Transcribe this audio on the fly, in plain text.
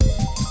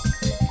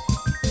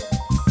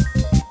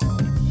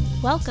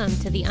Welcome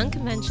to the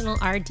Unconventional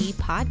RD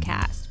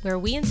podcast, where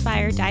we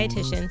inspire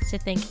dietitians to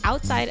think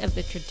outside of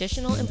the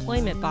traditional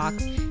employment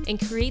box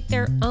and create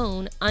their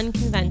own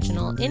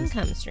unconventional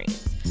income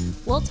streams.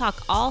 We'll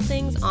talk all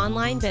things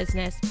online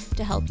business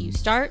to help you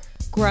start,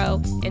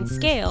 grow, and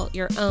scale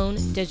your own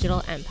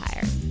digital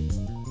empire.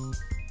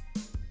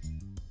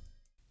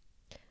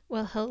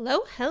 Well,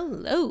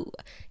 hello.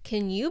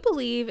 Can you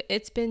believe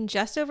it's been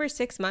just over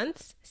 6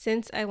 months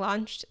since I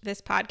launched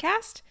this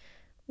podcast?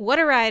 What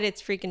a ride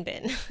it's freaking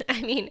been.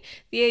 I mean,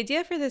 the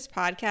idea for this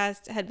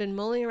podcast had been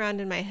mulling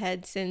around in my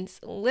head since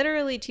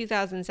literally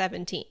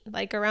 2017,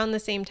 like around the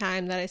same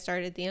time that I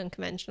started the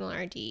Unconventional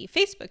RD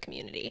Facebook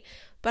community,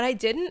 but I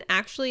didn't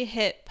actually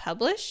hit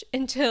publish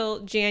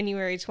until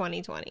January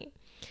 2020.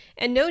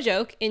 And no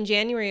joke, in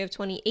January of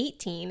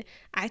 2018,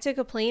 I took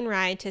a plane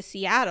ride to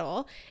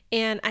Seattle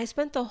and I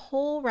spent the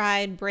whole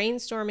ride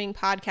brainstorming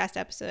podcast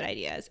episode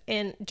ideas.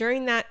 And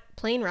during that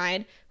plane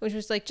ride, which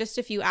was like just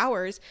a few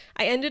hours,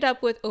 I ended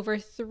up with over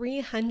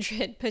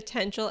 300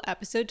 potential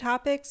episode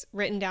topics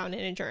written down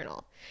in a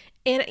journal.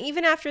 And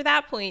even after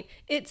that point,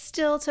 it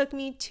still took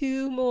me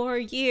 2 more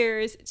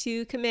years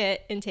to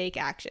commit and take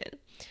action.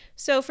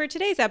 So for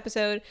today's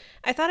episode,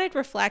 I thought I'd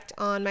reflect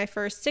on my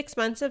first 6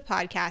 months of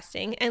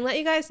podcasting and let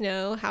you guys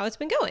know how it's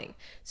been going.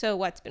 So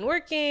what's been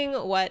working,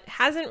 what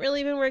hasn't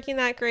really been working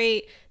that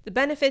great, the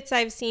benefits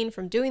I've seen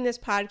from doing this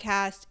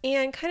podcast,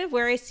 and kind of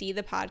where I see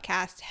the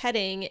podcast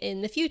heading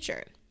in the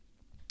future.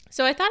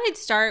 So I thought I'd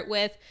start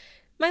with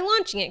my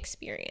launching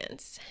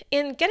experience.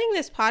 And getting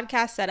this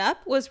podcast set up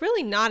was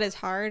really not as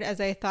hard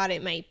as I thought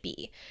it might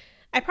be.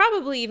 I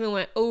probably even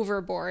went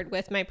overboard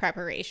with my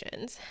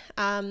preparations.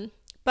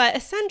 But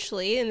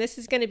essentially, and this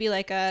is going to be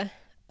like an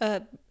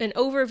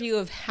overview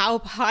of how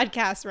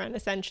podcasts run,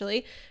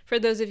 essentially, for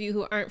those of you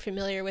who aren't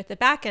familiar with the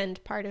back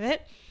end part of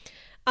it.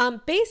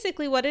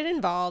 Basically, what it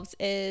involves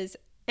is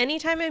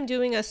anytime I'm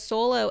doing a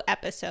solo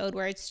episode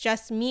where it's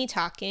just me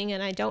talking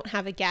and I don't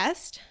have a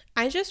guest,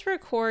 I just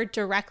record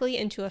directly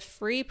into a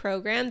free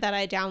program that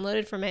I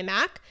downloaded from my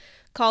Mac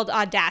called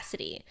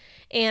Audacity.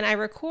 And I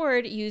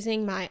record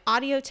using my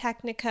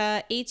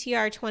Audio-Technica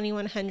ATR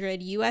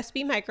 2100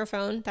 USB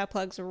microphone that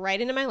plugs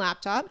right into my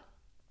laptop.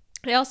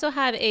 I also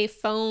have a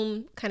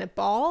foam kind of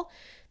ball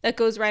that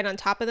goes right on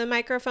top of the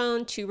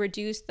microphone to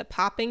reduce the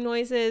popping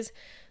noises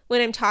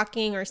when I'm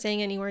talking or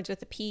saying any words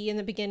with a P in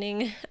the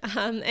beginning.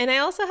 And I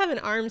also have an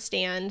arm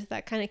stand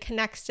that kind of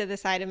connects to the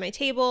side of my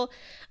table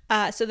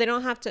so they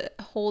don't have to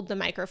hold the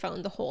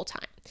microphone the whole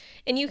time.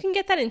 And you can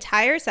get that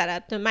entire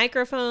setup, the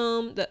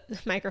microphone, the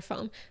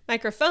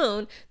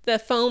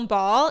foam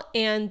ball,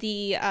 and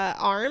the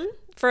arm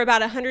for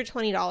about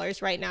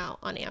 $120 right now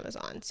on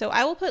Amazon. So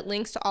I will put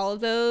links to all of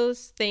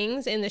those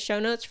things in the show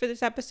notes for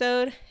this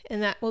episode,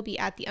 and that will be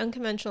at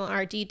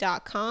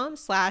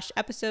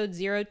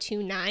theunconventionalrd.com/episode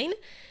 029.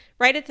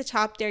 Right at the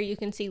top there, you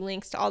can see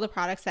links to all the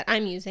products that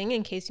I'm using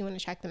in case you want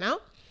to check them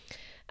out.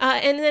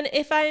 And then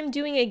if I'm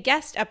doing a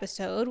guest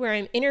episode where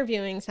I'm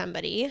interviewing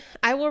somebody,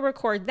 I will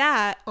record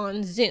that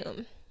on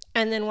Zoom.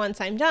 And then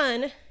once I'm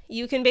done,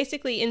 you can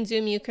basically, in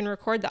Zoom, you can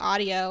record the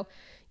audio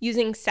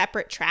using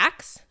separate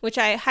tracks, which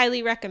I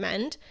highly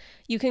recommend.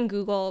 You can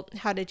Google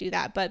how to do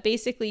that, but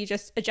basically you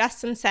just adjust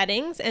some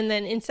settings, and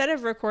then instead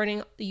of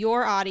recording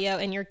your audio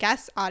and your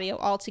guest's audio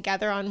all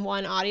together on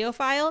one audio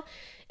file,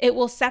 it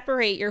will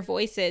separate your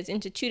voices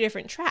into 2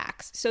 different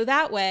tracks. So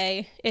that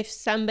way, if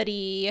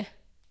somebody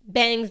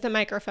bangs the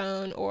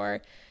microphone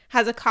or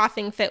has a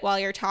coughing fit while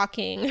you're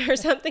talking or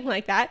something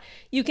like that,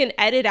 you can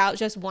edit out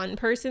just one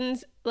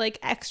person's like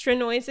extra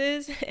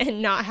noises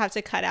and not have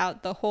to cut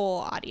out the whole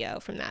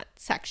audio from that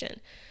section.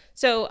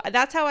 So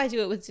that's how I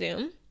do it with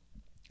Zoom.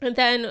 And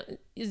then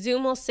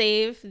Zoom will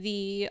save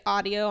the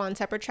audio on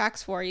separate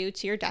tracks for you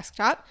to your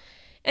desktop.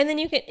 And then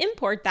you can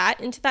import that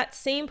into that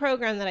same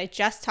program that I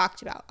just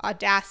talked about,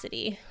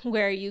 Audacity,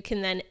 where you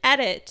can then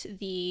edit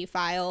the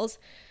files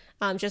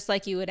just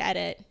like you would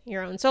edit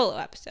your own solo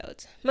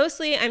episodes.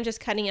 Mostly, I'm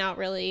just cutting out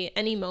really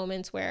any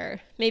moments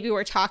where maybe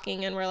we're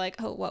talking and we're like,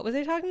 oh, what was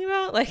I talking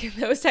about? Like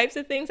those types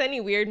of things,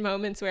 any weird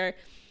moments where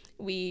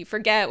we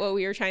forget what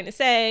we were trying to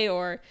say,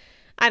 or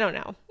I don't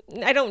know.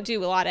 I don't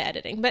do a lot of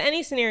editing, but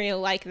any scenario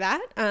like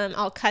that,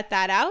 I'll cut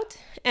that out.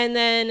 And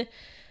then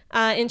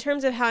in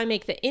terms of how I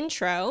make the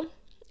intro,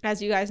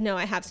 as you guys know,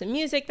 I have some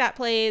music that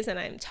plays and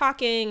I'm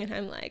talking and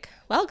I'm like,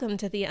 welcome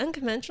to the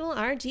Unconventional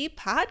RD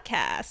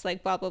podcast,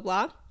 like blah, blah,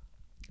 blah.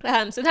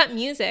 So that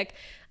music,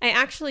 I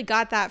actually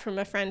got that from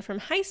a friend from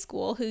high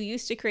school who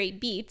used to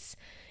create beats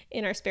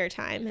in our spare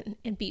time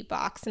and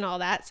beatbox and all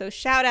that. So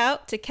shout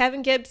out to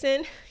Kevin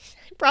Gibson.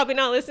 Probably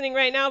not listening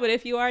right now, but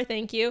if you are,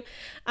 thank you.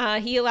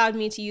 He allowed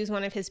me to use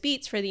one of his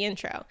beats for the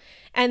intro.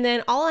 And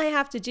then all I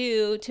have to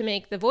do to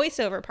make the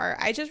voiceover part,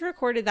 I just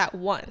recorded that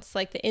once,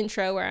 like the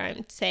intro where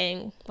I'm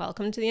saying,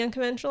 welcome to the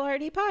Unconventional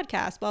RD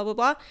podcast, blah, blah,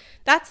 blah.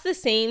 That's the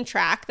same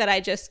track that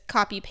I just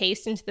copy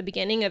paste into the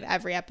beginning of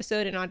every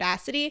episode in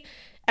Audacity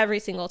every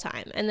single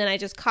time. And then I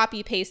just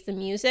copy paste the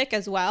music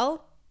as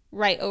well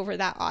right over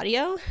that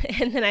audio.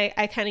 And then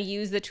I kind of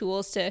use the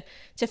tools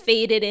to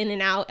fade it in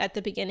and out at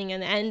the beginning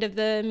and the end of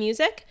the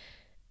music.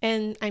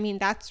 And I mean,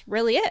 that's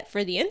really it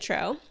for the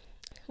intro.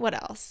 What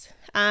else?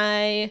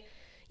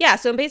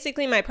 So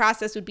basically my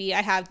process would be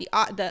I have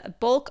the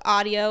bulk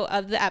audio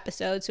of the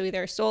episode, so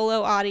either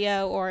solo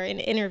audio or an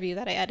interview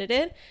that I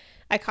edited.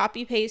 I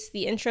copy paste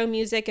the intro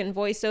music and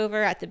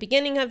voiceover at the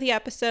beginning of the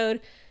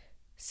episode.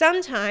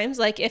 Sometimes,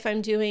 like if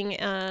I'm doing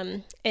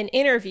an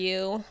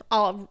interview,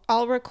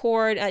 I'll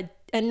record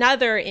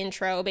another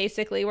intro,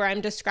 basically, where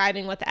I'm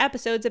describing what the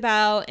episode's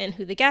about and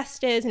who the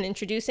guest is and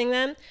introducing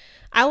them.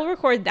 I will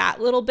record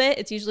that little bit.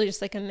 It's usually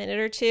just like a minute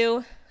or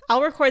two.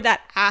 I'll record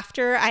that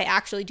after I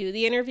actually do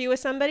the interview with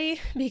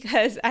somebody,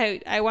 because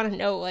I want to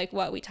know like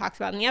what we talked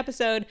about in the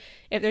episode.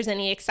 If there's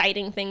any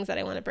exciting things that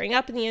I want to bring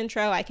up in the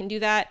intro, I can do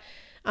that.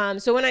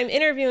 So when I'm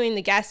interviewing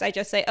the guest, I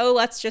just say, oh,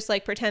 let's just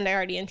like pretend I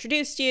already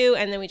introduced you.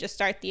 And then we just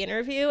start the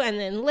interview. And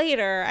then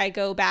later I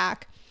go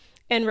back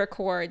and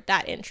record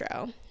that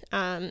intro.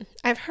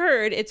 I've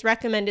heard it's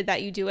recommended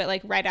that you do it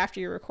like right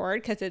after you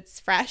record because it's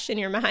fresh in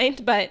your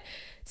mind. But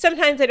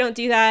sometimes I don't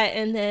do that.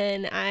 And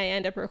then I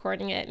end up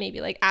recording it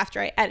maybe like after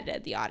I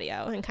edited the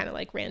audio and kind of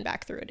like ran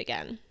back through it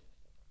again.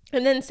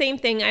 And then same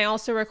thing, I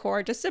also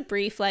record just a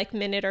brief like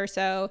minute or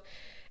so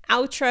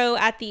outro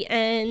at the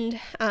end,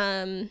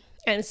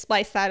 and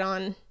splice that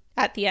on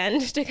at the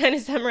end to kind of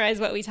summarize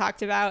what we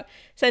talked about,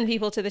 send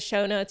people to the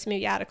show notes,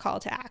 maybe add a call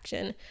to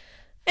action,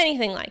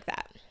 anything like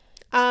that.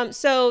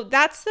 So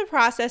that's the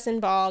process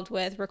involved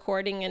with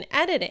recording and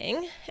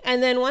editing.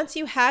 And then once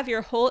you have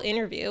your whole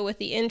interview with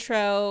the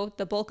intro,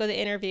 the bulk of the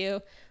interview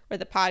or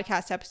the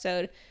podcast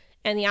episode,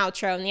 and the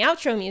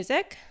outro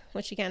music,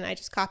 which again, I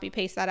just copy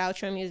paste that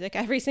outro music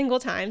every single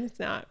time. It's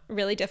not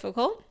really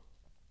difficult.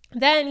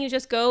 Then you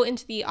just go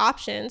into the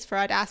options for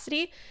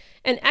Audacity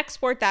and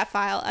export that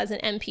file as an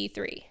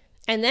MP3.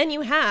 And then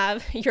you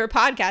have your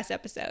podcast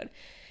episode.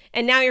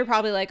 And now you're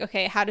probably like,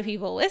 okay, how do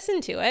people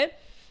listen to it?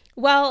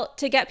 Well,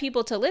 to get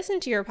people to listen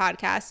to your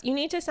podcast, you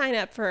need to sign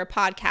up for a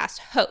podcast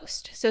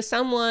host. So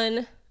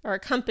someone or a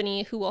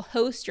company who will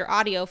host your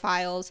audio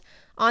files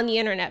on the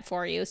internet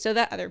for you so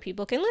that other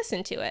people can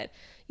listen to it.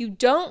 You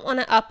don't want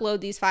to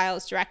upload these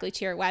files directly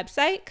to your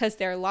website because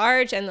they're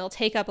large and they'll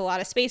take up a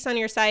lot of space on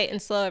your site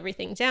and slow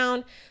everything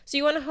down. So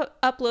you want to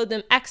upload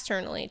them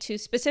externally to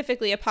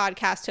specifically a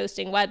podcast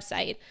hosting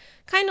website.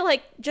 Kind of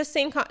like just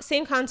same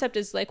concept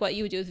as like what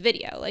you would do with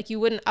video. Like you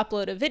wouldn't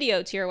upload a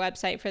video to your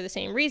website for the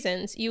same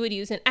reasons. You would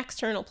use an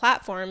external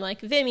platform like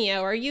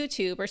Vimeo or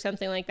YouTube or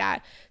something like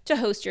that to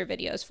host your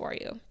videos for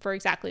you for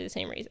exactly the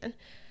same reason.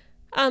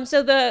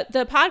 So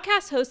the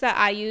podcast host that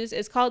I use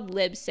is called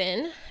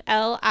Libsyn,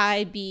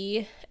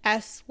 Libsyn,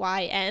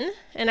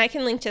 and I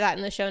can link to that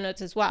in the show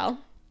notes as well.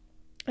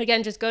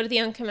 Again, just go to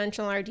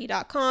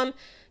theunconventionalrd.com,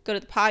 go to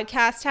the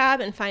podcast tab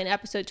and find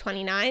episode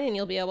 29, and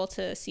you'll be able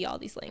to see all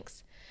these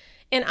links.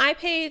 And I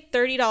pay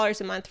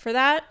 $30 a month for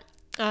that.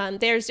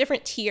 There's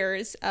different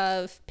tiers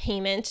of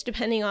payment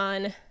depending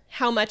on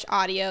how much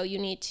audio you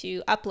need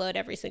to upload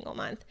every single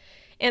month.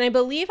 And I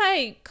believe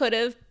I could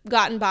have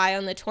gotten by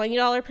on the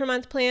 $20 per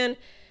month plan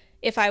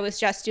if I was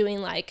just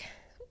doing like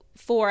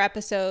 4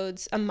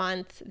 episodes a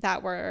month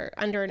that were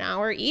under an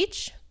hour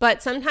each.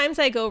 But sometimes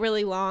I go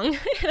really long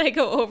and I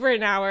go over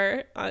an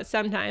hour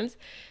sometimes.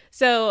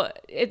 So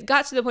it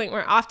got to the point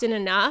where often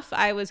enough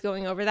I was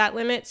going over that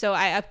limit. So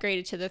I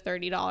upgraded to the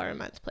 $30 a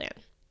month plan.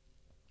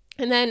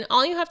 And then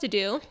all you have to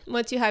do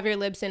once you have your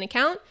Libsyn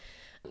account,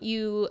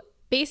 you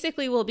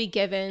basically will be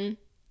given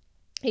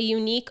a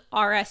unique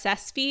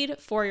RSS feed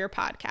for your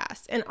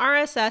podcast. And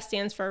RSS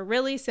stands for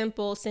really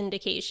simple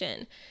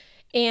syndication.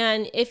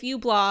 And if you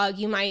blog,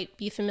 you might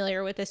be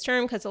familiar with this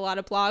term because a lot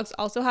of blogs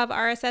also have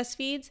RSS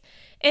feeds.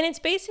 And it's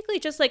basically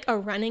just like a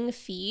running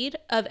feed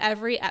of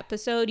every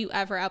episode you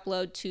ever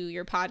upload to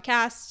your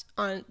podcast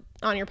on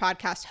your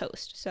podcast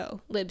host.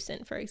 So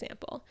Libsyn, for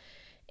example.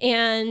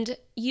 And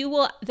you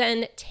will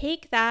then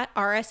take that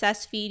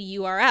RSS feed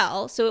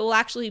URL. So it will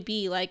actually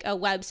be like a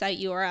website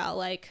URL,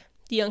 like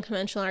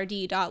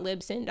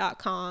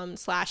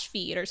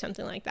theunconventionalrd.libsyn.com/feed or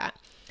something like that.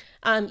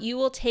 You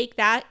will take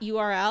that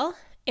URL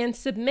and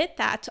submit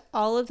that to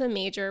all of the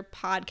major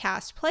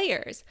podcast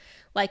players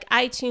like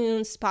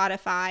iTunes,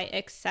 Spotify,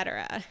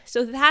 etc.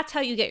 So that's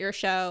how you get your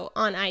show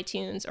on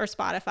iTunes or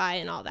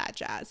Spotify and all that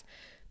jazz.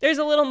 There's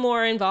a little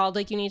more involved,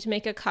 like you need to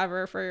make a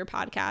cover for your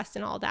podcast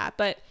and all that,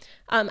 but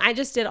I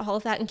just did all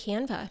of that in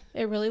Canva.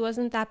 It really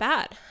wasn't that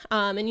bad.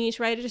 And you need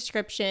to write a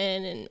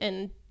description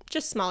and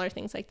just smaller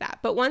things like that.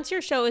 But once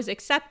your show is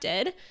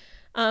accepted,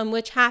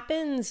 which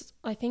happens,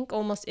 I think,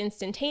 almost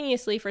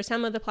instantaneously for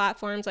some of the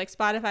platforms, like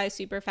Spotify is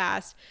super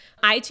fast.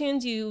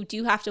 iTunes, you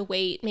do have to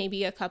wait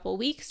maybe a couple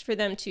weeks for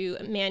them to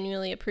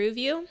manually approve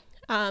you.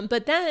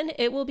 But then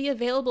it will be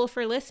available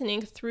for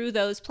listening through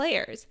those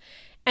players.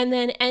 And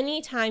then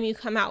anytime you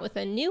come out with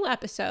a new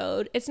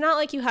episode, it's not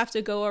like you have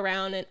to go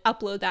around and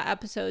upload that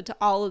episode to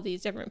all of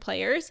these different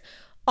players.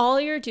 All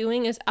you're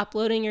doing is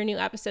uploading your new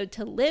episode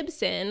to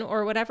Libsyn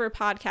or whatever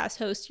podcast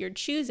host you're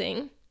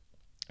choosing.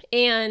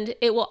 and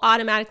it will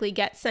automatically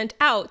get sent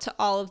out to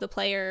all of the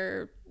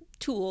player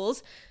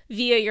tools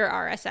via your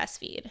RSS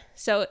feed.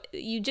 So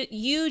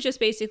you just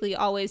basically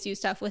always do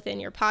stuff within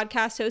your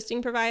podcast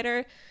hosting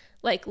provider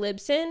like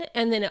Libsyn,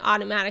 and then it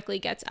automatically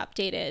gets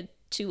updated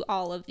to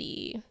all of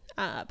the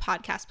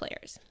podcast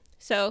players.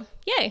 So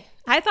yay,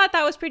 I thought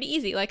that was pretty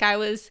easy. Like I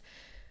was,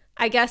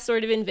 I guess,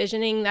 sort of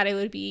envisioning that it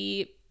would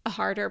be a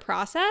harder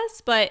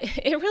process, but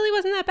it really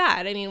wasn't that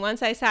bad. I mean,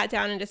 once I sat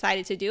down and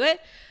decided to do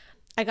it,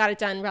 I got it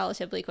done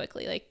relatively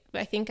quickly. Like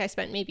I think I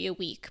spent maybe a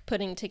week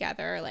putting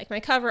together like my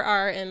cover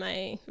art and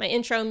my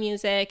intro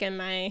music and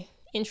my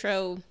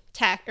intro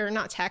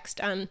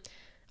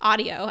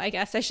audio, I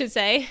guess I should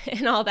say,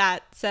 and all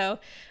that. So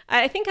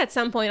I think at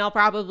some point I'll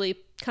probably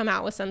come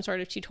out with some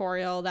sort of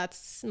tutorial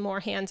that's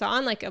more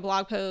hands-on, like a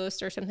blog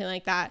post or something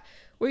like that,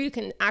 where you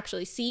can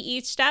actually see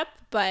each step.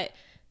 But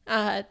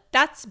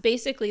that's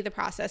basically the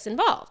process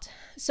involved.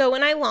 So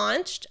when I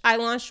launched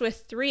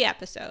with 3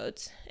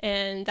 episodes,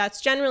 and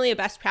that's generally a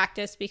best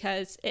practice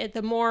because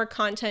the more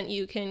content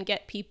you can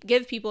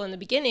give people in the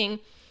beginning,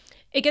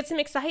 it gets them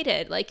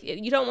excited. Like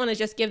you don't want to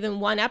just give them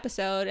 1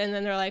 episode and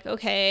then they're like,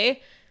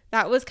 okay,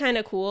 that was kind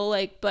of cool,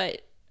 like,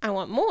 but I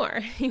want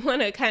more. You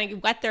want to kind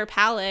of whet their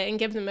palate and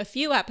give them a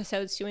few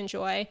episodes to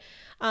enjoy.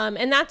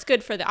 And that's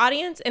good for the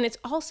audience. And it's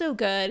also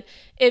good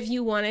if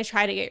you want to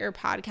try to get your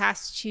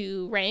podcast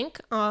to rank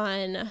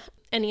on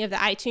any of the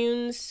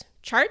iTunes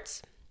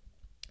charts.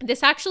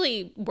 This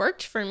actually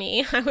worked for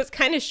me. I was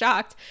kind of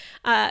shocked.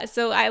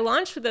 So I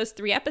launched with those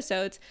 3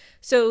 episodes.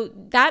 So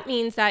that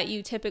means that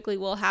you typically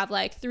will have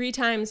like 3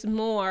 times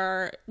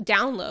more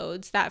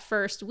downloads that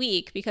first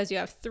week because you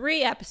have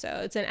 3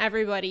 episodes, and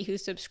everybody who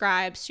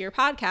subscribes to your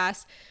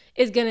podcast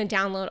is going to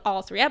download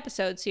all 3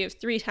 episodes. So you have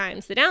 3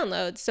 times the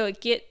downloads. So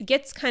it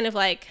gets kind of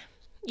like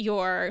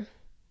your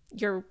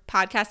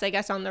podcast, I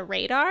guess, on the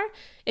radar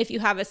if you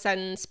have a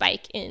sudden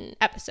spike in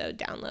episode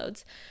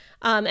downloads.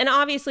 And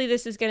obviously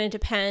this is going to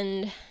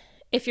depend.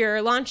 If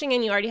you're launching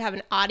and you already have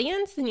an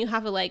audience, then you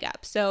have a leg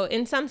up. So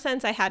in some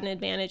sense, I had an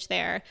advantage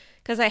there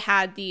because I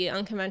had the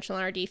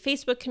Unconventional RD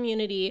Facebook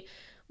community,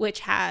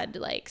 which had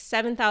like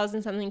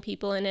 7,000 something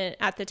people in it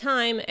at the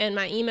time. And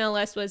my email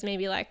list was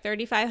maybe like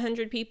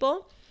 3,500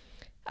 people.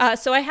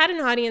 So I had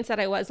an audience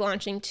that I was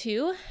launching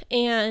to,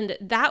 and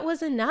that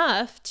was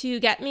enough to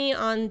get me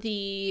on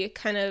the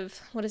kind of,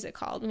 what is it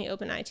called? Let me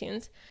open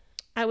iTunes.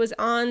 I was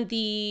on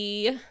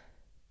the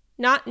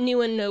not new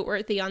and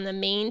noteworthy on the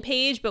main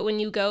page, but when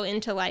you go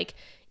into like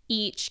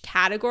each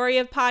category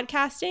of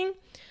podcasting.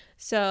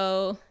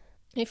 So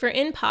if you're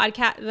in the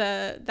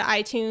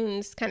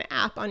iTunes kind of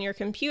app on your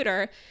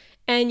computer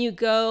and you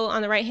go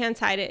on the right hand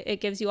side,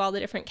 it gives you all the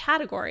different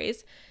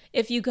categories.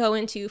 If you go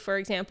into, for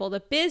example,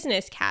 the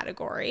business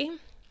category,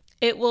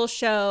 it will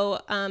show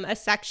a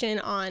section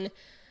on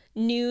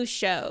new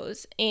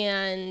shows.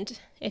 And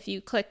if you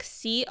click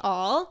see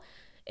all,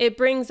 it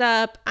brings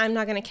up, I'm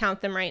not going to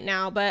count them right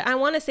now, but I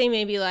want to say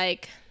maybe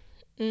like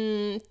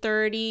 30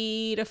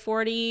 to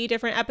 40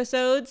 different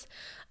episodes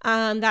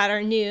that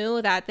are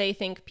new that they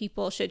think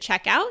people should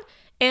check out.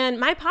 And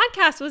my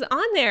podcast was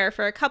on there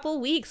for a couple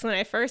weeks when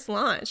I first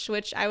launched,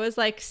 which I was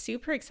like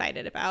super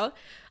excited about.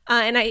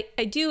 And I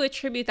do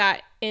attribute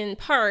that in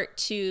part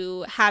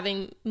to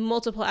having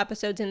multiple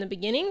episodes in the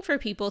beginning for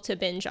people to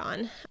binge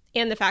on,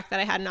 and the fact that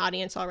I had an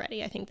audience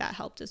already. I think that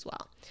helped as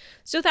well.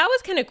 So that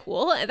was kind of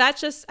cool. That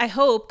just, I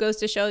hope, goes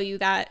to show you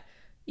that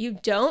you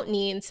don't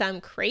need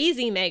some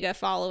crazy mega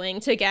following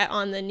to get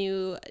on the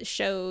new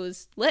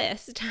shows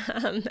list.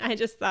 I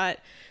just thought,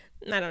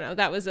 I don't know,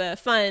 that was a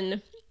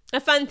fun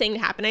thing to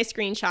happen. I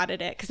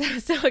screenshotted it because I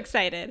was so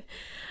excited.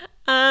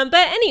 But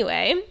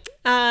anyway,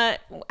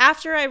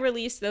 after I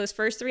released those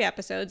first 3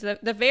 episodes,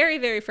 the very,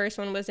 very first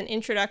one was an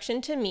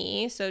introduction to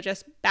me. So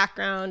just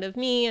background of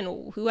me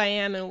and who I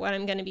am and what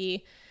I'm going to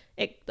be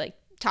like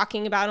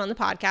talking about on the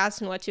podcast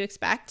and what to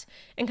expect,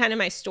 and kind of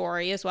my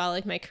story as well,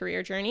 like my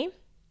career journey.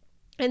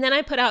 And then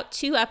I put out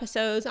 2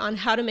 episodes on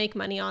how to make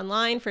money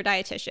online for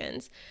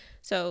dietitians.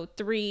 So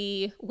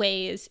 3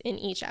 ways in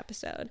each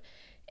episode.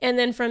 And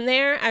then from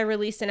there, I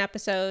released an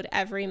episode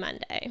every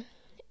Monday.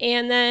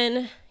 And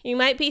then you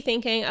might be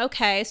thinking,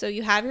 okay, so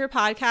you have your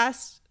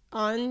podcast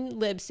on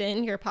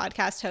Libsyn, your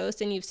podcast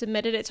host, and you've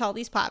submitted it to all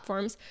these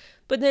platforms,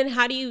 but then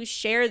how do you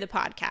share the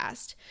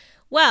podcast?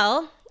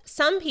 Well,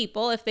 some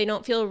people, if they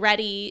don't feel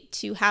ready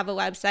to have a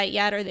website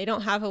yet, or they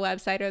don't have a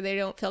website, or they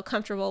don't feel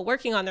comfortable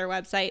working on their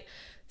website,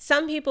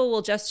 some people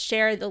will just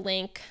share the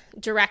link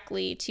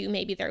directly to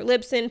maybe their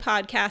Libsyn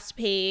podcast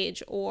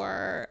page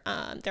or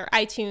their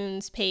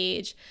iTunes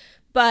page.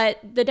 But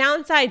the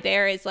downside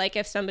there is, like,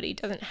 if somebody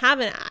doesn't have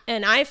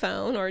an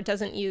iPhone or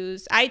doesn't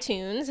use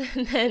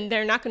iTunes, then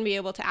they're not going to be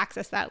able to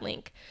access that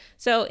link.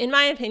 So in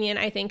my opinion,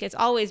 I think it's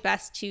always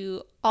best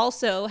to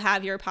also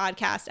have your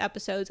podcast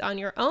episodes on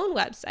your own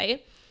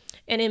website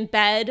and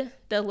embed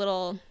the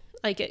little,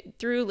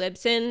 through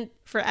Libsyn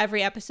for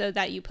every episode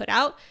that you put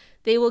out.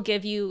 They will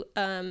give you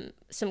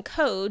some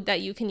code that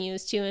you can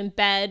use to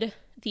embed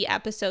the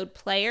episode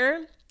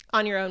player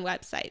on your own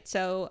website.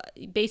 So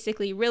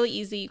basically really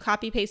easy, you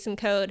copy paste some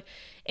code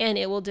and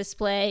it will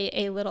display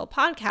a little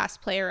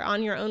podcast player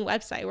on your own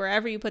website,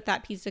 wherever you put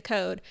that piece of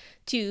code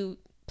to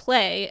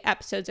play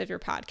episodes of your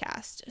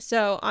podcast.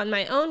 So on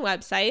my own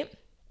website,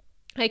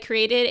 I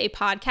created a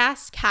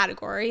podcast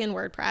category in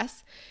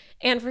WordPress.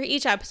 And for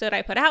each episode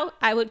I put out,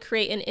 I would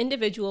create an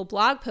individual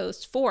blog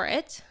post for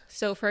it.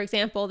 So for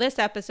example, this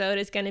episode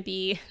is going to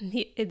be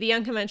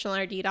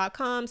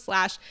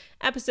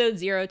theunconventionalrd.com/episode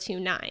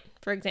 029,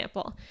 for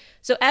example.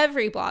 So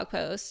every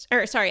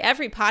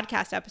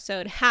podcast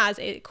episode has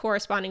a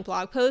corresponding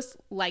blog post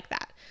like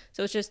that.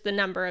 So it's just the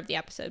number of the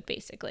episode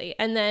basically.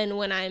 And then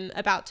when I'm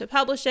about to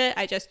publish it,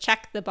 I just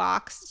check the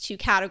box to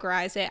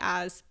categorize it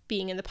as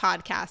being in the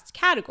podcast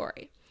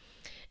category.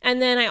 And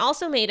then I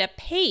also made a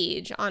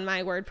page on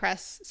my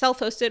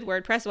self-hosted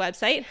WordPress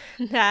website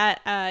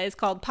that is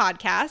called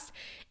Podcast.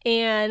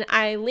 And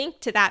I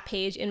linked to that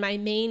page in my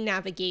main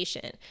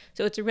navigation.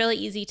 So it's really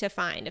easy to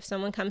find. If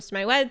someone comes to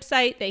my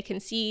website, they can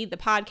see the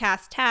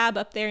podcast tab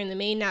up there in the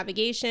main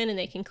navigation and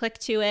they can click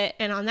to it.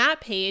 And on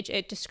that page,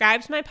 it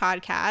describes my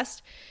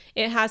podcast.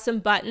 It has some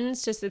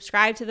buttons to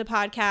subscribe to the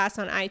podcast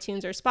on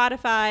iTunes or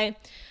Spotify.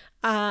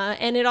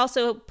 And it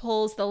also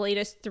pulls the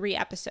latest 3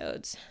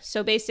 episodes.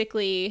 So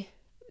basically,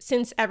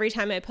 since every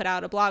time I put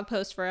out a blog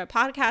post for a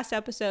podcast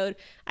episode,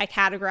 I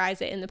categorize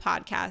it in the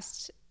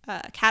podcast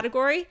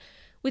category.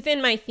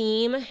 Within my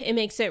theme, it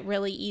makes it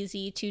really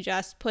easy to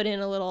just put in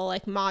a little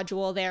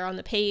module there on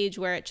the page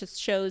where it just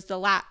shows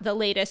the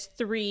latest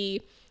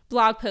 3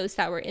 blog posts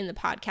that were in the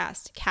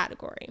podcast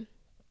category.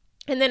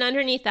 And then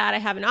underneath that, I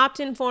have an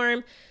opt-in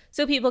form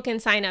so people can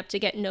sign up to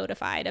get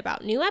notified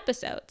about new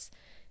episodes.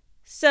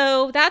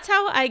 So that's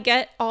how I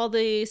get all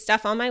the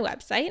stuff on my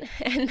website.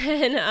 And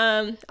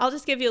then I'll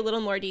just give you a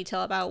little more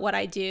detail about what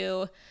I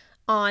do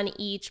on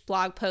each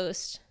blog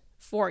post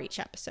for each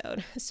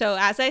episode. So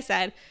as I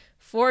said,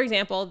 for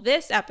example,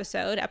 this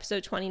episode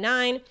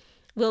 29,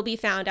 will be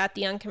found at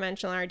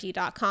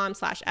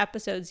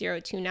theunconventionalrd.com/episode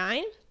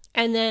 029.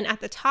 And then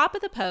at the top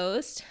of the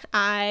post,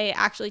 I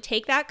actually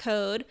take that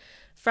code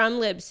from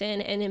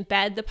Libsyn and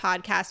embed the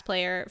podcast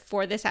player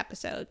for this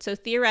episode. So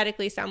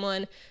theoretically,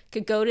 someone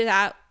could go to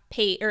that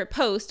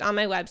post on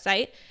my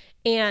website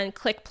and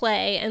click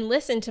play and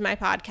listen to my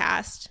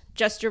podcast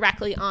just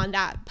directly on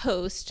that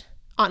post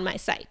on my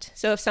site.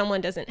 So if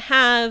someone doesn't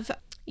have,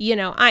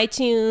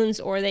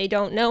 iTunes, or they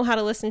don't know how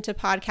to listen to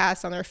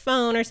podcasts on their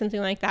phone or something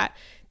like that,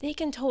 they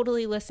can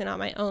totally listen on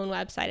my own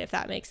website if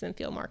that makes them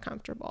feel more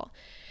comfortable.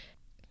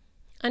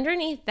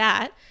 Underneath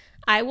that,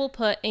 I will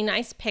put a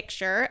nice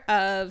picture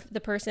of the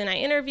person I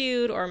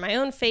interviewed or my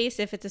own face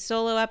if it's a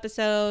solo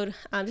episode,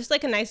 just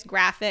like a nice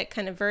graphic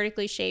kind of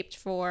vertically shaped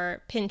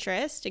for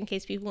Pinterest in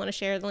case people want to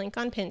share the link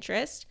on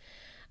Pinterest.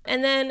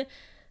 And then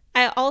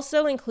I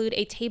also include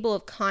a table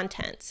of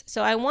contents.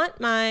 So I want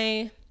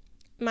my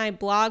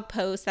blog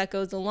post that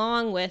goes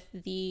along with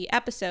the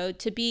episode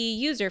to be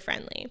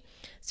user-friendly.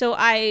 So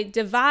I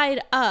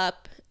divide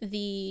up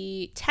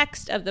the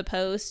text of the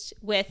post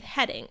with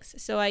headings.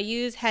 So I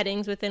use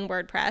headings within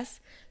WordPress.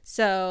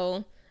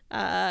 So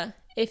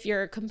if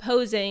you're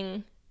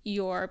composing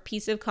your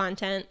piece of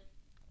content,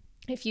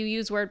 if you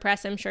use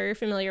WordPress, I'm sure you're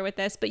familiar with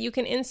this, but you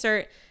can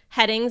insert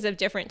headings of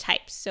different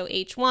types. So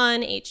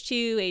H1,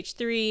 H2,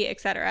 H3,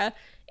 etc.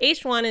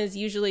 H1 is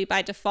usually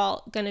by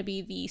default going to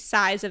be the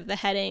size of the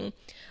heading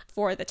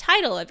for the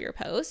title of your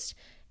post.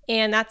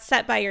 And that's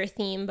set by your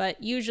theme,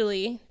 but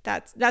usually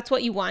that's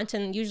what you want,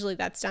 and usually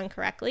that's done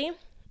correctly.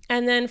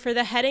 And then for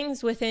the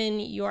headings within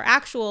your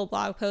actual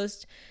blog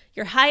post,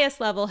 your highest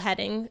level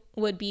heading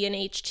would be an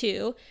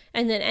H2.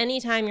 And then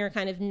anytime you're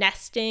kind of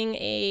nesting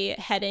a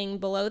heading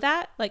below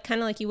that, kind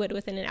of like you would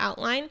within an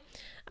outline,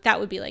 that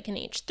would be like an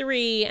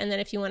H3. And then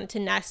if you wanted to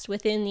nest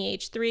within the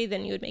H3,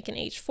 then you would make an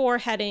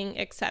H4 heading,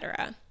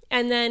 etc.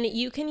 And then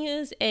you can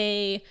use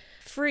a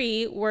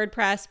free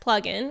WordPress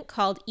plugin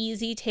called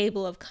Easy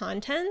Table of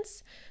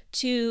Contents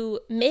to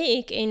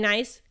make a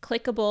nice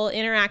clickable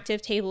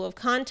interactive table of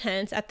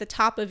contents at the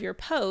top of your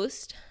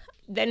post.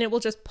 Then it will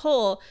just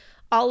pull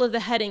all of the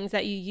headings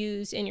that you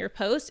use in your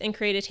post and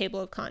create a table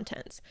of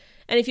contents.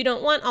 And if you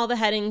don't want all the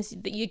headings,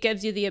 it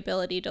gives you the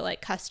ability to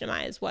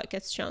customize what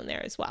gets shown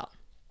there as well.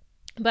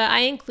 But I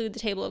include the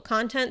table of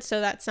contents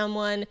so that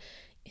someone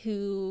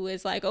who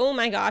is like, oh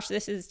my gosh,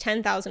 this is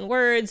 10,000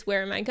 words,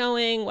 where am I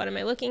going, what am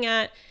I looking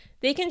at?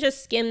 They can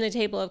just skim the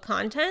table of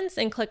contents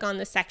and click on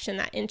the section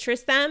that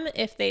interests them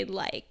if they'd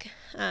like.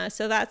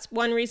 So that's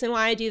one reason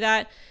why I do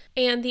that.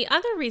 And the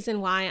other reason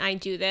why I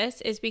do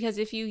this is because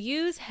if you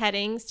use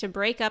headings to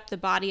break up the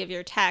body of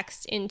your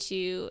text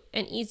into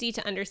an easy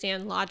to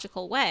understand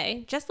logical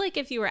way, just like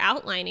if you were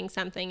outlining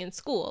something in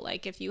school,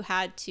 like if you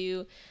had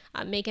to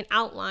make an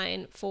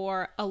outline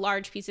for a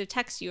large piece of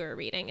text you were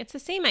reading, it's the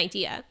same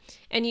idea.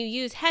 And you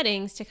use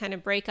headings to kind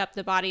of break up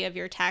the body of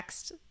your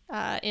text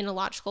in a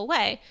logical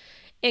way.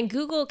 And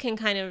Google can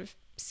kind of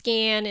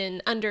scan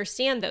and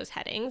understand those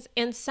headings.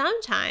 And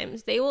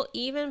sometimes they will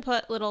even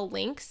put little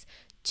links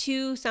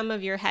to some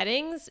of your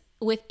headings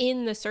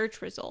within the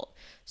search result.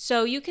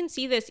 So you can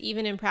see this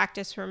even in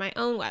practice for my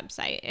own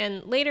website.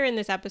 And later in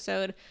this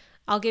episode,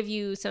 I'll give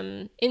you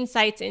some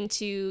insights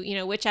into,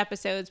 which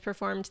episodes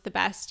performed the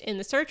best in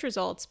the search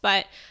results.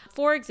 But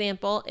for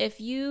example, if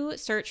you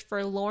search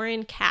for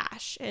Lauren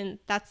Cash, and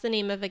that's the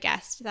name of a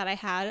guest that I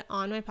had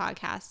on my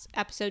podcast,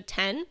 episode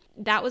 10,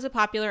 that was a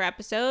popular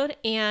episode.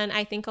 And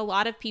I think a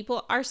lot of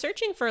people are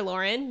searching for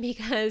Lauren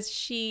because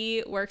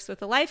she works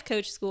with a life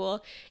coach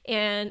school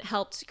and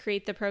helped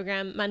create the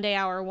program Monday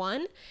Hour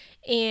One.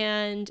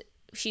 And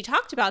she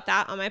talked about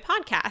that on my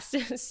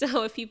podcast.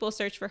 So if people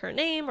search for her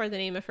name or the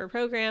name of her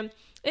program,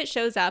 it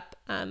shows up.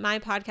 My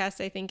podcast,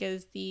 I think,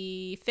 is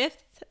the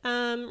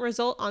 5th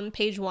result on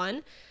page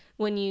 1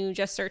 when you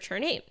just search her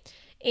name.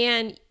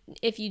 And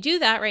if you do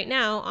that right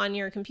now on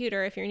your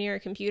computer, if you're near a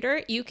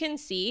computer, you can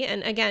see,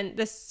 and again,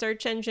 the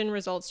search engine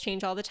results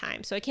change all the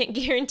time. So I can't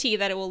guarantee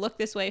that it will look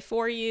this way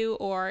for you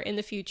or in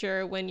the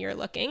future when you're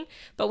looking.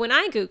 But when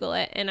I Google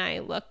it and I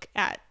look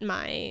at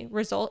my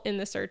result in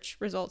the search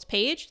results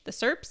page, the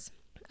SERPs,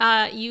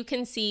 you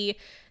can see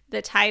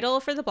the title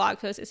for the blog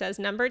post. It says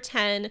number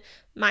 10,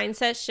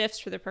 Mindset Shifts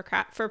for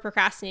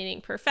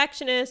Procrastinating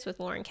Perfectionists with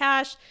Lauren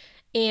Cash.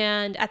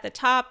 And at the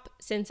top,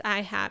 since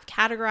I have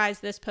categorized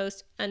this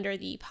post under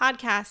the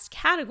podcast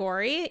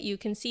category, you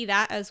can see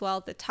that as well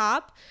at the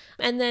top.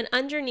 And then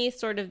underneath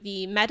sort of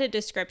the meta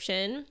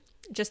description,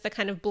 just the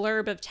kind of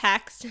blurb of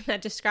text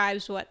that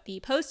describes what the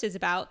post is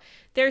about,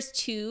 there's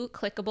 2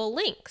 clickable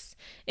links.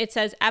 It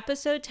says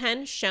episode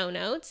 10 show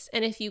notes.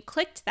 And if you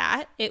clicked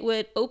that, it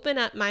would open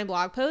up my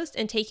blog post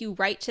and take you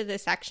right to the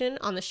section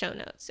on the show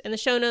notes. And the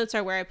show notes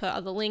are where I put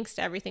all the links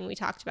to everything we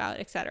talked about,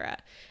 etc.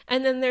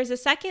 And then there's a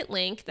second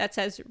link that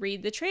says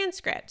read the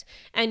transcript.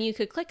 And you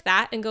could click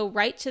that and go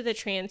right to the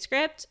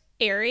transcript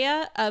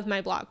area of my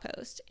blog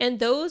post. And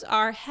those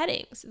are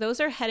headings.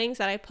 Those are headings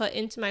that I put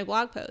into my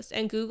blog post.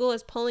 And Google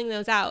is pulling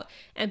those out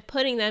and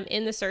putting them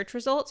in the search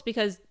results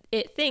because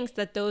it thinks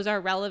that those are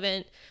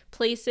relevant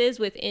places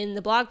within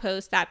the blog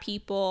post that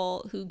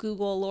people who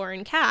Google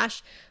Lauren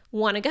Cash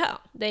want to go.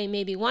 They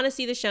maybe want to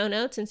see the show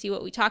notes and see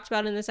what we talked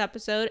about in this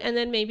episode, and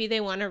then maybe they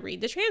want to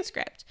read the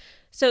transcript.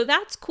 So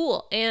that's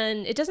cool.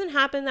 And it doesn't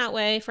happen that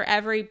way for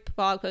every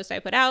blog post I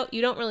put out.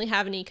 You don't really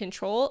have any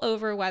control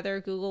over whether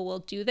Google will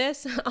do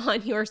this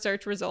on your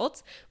search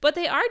results, but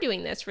they are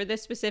doing this for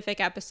this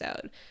specific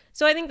episode.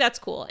 So I think that's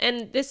cool.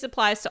 And this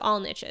applies to all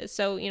niches.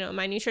 So,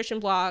 my nutrition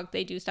blog,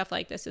 they do stuff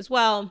like this as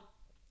well,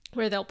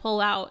 where they'll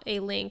pull out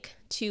a link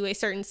to a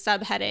certain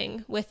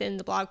subheading within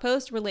the blog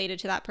post related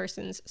to that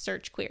person's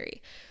search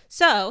query.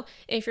 So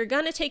if you're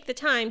going to take the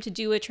time to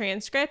do a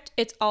transcript,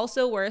 it's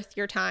also worth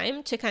your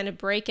time to kind of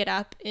break it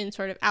up and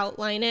sort of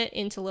outline it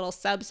into little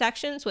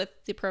subsections with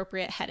the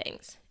appropriate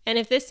headings. And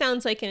if this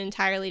sounds like an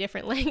entirely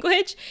different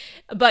language,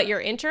 but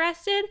you're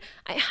interested,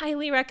 I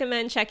highly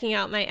recommend checking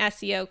out my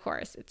SEO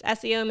course. It's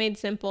SEO Made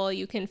Simple.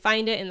 You can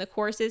find it in the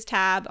courses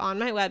tab on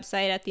my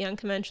website at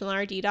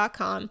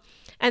theunconventionalrd.com.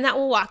 And that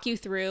will walk you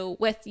through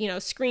with,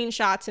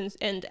 screenshots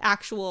and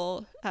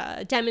actual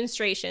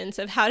demonstrations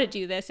of how to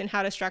do this and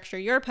how to structure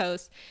your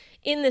posts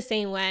in the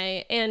same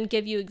way and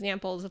give you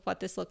examples of what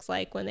this looks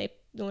like when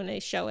they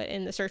show it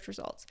in the search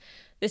results.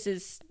 This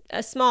is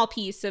a small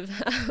piece of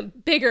a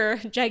bigger,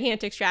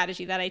 gigantic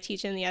strategy that I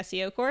teach in the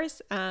SEO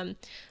course,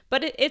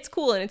 but it's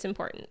cool and it's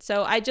important.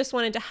 So I just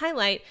wanted to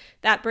highlight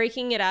that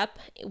breaking it up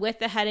with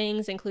the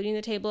headings, including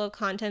the table of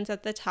contents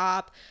at the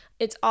top,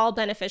 it's all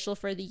beneficial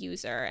for the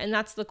user. And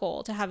that's the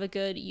goal, to have a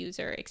good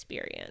user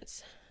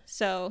experience.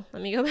 So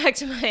let me go back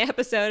to my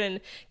episode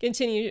and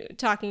continue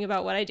talking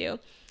about what I do.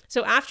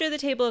 So after the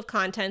table of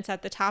contents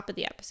at the top of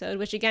the episode,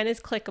 which again is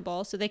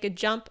clickable, so they could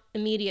jump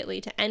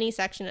immediately to any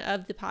section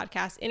of the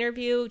podcast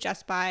interview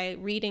just by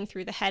reading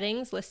through the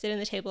headings listed in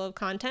the table of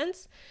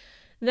contents.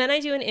 Then I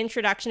do an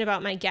introduction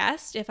about my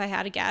guest, if I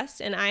had a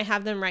guest, and I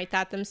have them write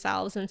that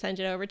themselves and send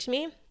it over to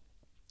me.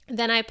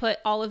 Then I put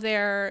all of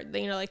their,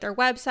 like their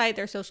website,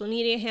 their social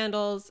media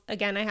handles.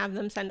 Again, I have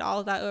them send all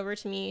of that over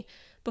to me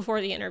before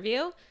the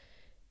interview.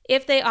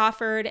 If they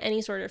offered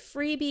any sort of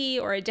freebie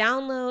or a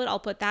download, I'll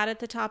put that at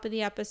the top of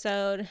the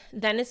episode.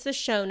 Then it's the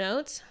show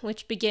notes,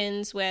 which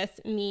begins with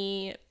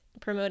me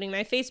promoting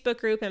my Facebook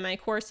group and my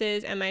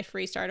courses and my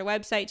free Start a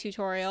Website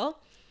tutorial.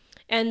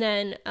 And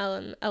then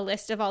a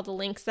list of all the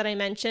links that I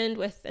mentioned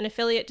with an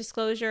affiliate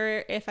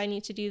disclosure if I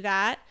need to do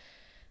that.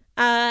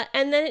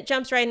 And then it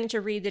jumps right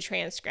into read the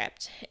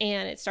transcript,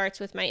 and it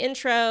starts with my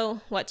intro,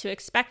 what to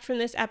expect from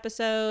this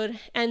episode,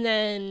 and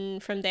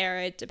then from there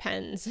it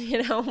depends,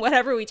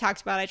 whatever we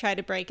talked about, I try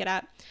to break it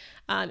up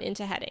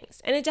into headings.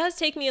 And it does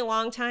take me a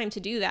long time to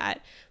do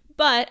that,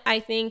 but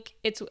I think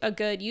it's a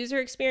good user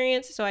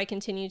experience, so I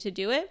continue to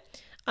do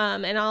it.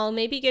 And I'll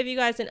maybe give you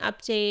guys an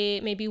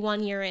update maybe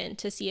 1 year in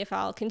to see if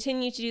I'll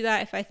continue to do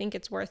that, if I think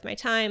it's worth my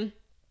time.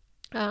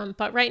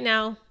 But right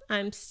now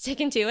I'm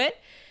sticking to it.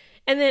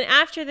 And then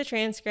after the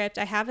transcript,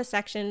 I have a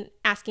section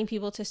asking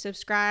people to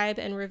subscribe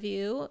and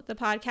review the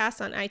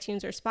podcast on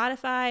iTunes or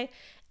Spotify.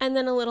 and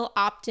then a little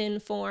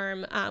opt-in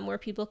form where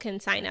people can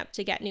sign up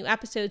to get new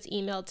episodes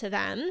emailed to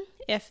them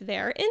if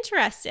they're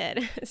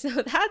interested. So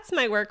that's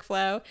my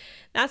workflow.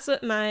 That's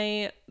what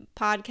my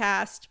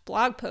podcast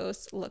blog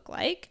posts look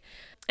like.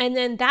 And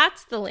then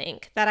that's the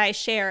link that I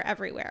share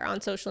everywhere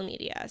on social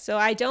media. So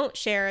I don't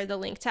share the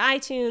link to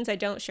iTunes. I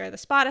don't share the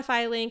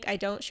Spotify link. I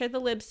don't share the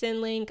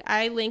Libsyn link.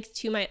 I link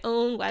to my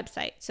own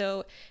website.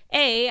 So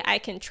I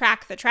can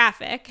track the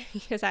traffic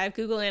because I have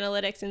Google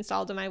Analytics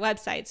installed on my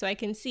website. So I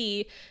can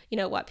see,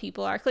 what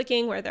people are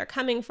clicking, where they're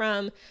coming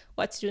from,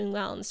 what's doing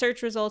well in the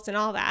search results and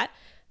all that.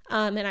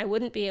 And I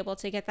wouldn't be able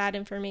to get that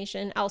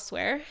information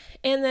elsewhere.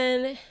 And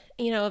then,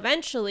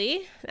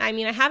 eventually, I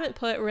haven't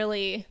put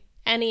really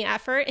any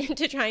effort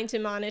into trying to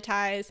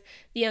monetize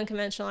the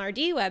Unconventional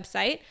RD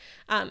website.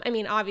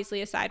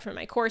 Obviously aside from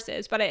my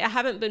courses, but I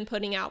haven't been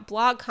putting out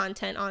blog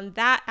content on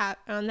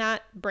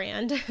that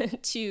brand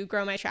to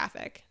grow my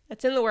traffic.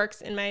 That's in the works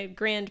in my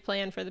grand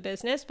plan for the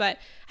business, but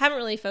I haven't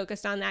really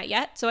focused on that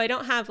yet. So I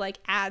don't have like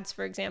ads,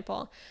 for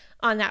example,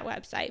 on that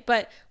website.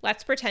 But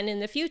let's pretend in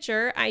the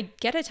future I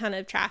get a ton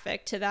of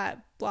traffic to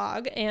that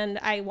blog and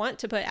I want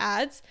to put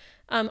ads.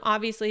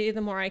 Obviously, the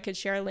more I could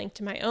share a link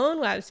to my own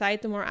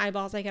website, the more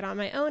eyeballs I get on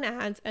my own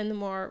ads and the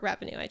more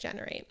revenue I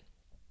generate.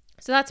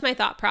 So that's my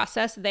thought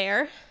process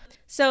there.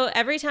 So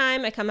every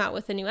time I come out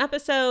with a new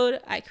episode,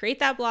 I create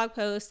that blog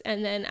post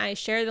and then I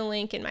share the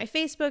link in my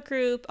Facebook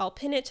group. I'll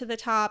pin it to the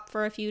top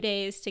for a few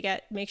days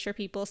to make sure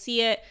people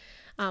see it.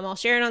 I'll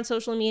share it on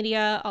social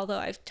media, although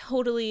I've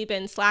totally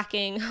been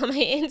slacking on my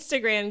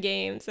Instagram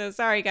game. So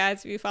sorry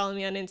guys if you follow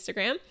me on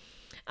Instagram.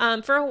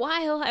 For a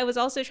while, I was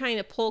also trying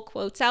to pull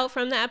quotes out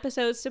from the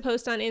episodes to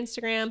post on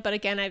Instagram, but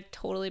again, I've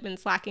totally been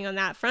slacking on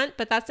that front,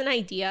 but that's an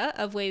idea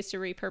of ways to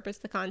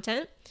repurpose the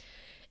content.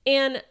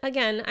 And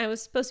again, I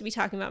was supposed to be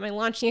talking about my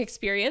launching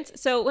experience.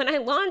 So when I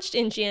launched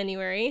in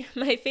January,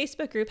 my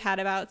Facebook group had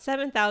about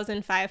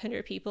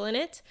 7,500 people in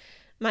it.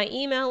 My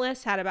email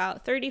list had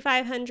about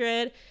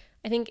 3,500.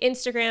 I think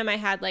Instagram, I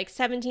had like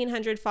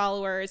 1,700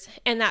 followers.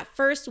 And that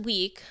first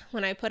week,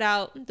 when I put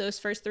out those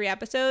first 3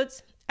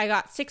 episodes, I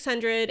got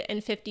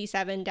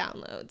 657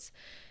 downloads.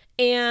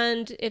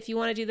 And if you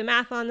want to do the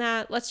math on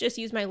that, let's just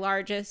use my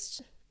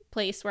largest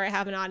place where I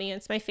have an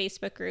audience, my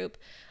Facebook group.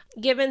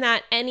 Given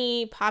that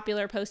any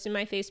popular post in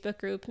my Facebook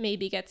group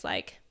maybe gets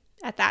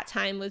at that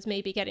time was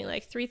maybe getting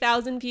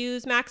 3,000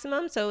 views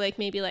maximum. So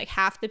maybe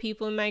half the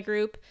people in my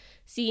group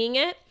seeing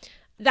it.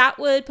 That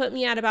would put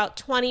me at about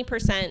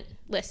 20%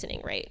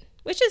 listening rate,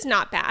 which is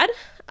not bad.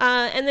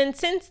 And then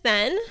since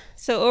then,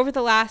 so over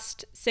the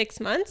last 6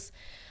 months,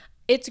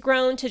 it's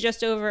grown to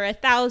just over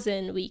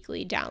 1,000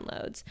 weekly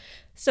downloads.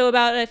 So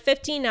about a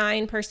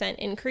 59%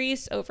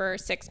 increase over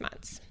 6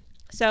 months.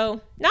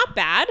 So not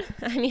bad.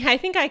 I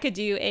think I could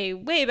do a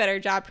way better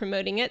job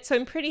promoting it. So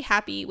I'm pretty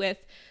happy with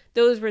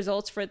those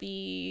results for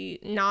the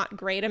not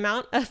great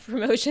amount of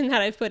promotion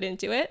that I've put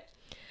into it.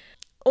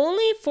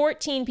 Only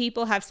 14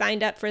 people have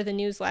signed up for the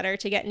newsletter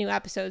to get new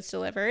episodes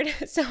delivered.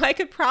 So I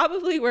could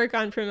probably work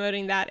on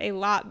promoting that a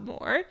lot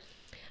more.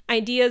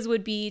 Ideas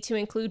would be to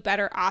include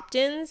better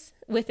opt-ins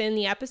within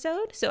the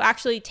episode. So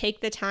actually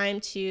take the time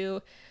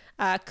to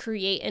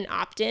create an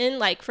opt-in.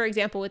 Like for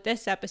example, with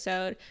this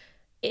episode,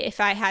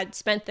 if I had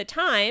spent the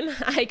time,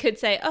 I could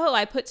say,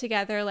 I put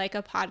together a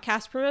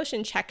podcast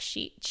promotion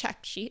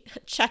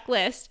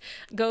checklist,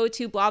 go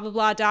to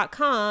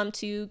blah-blah-blah.com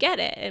to get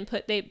it. And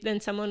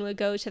then someone would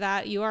go to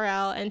that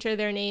URL, enter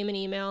their name and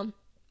email,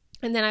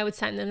 and then I would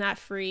send them that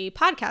free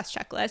podcast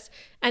checklist,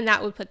 and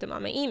that would put them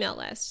on my email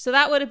list. So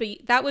that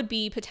would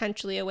be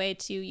potentially a way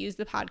to use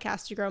the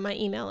podcast to grow my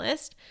email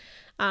list.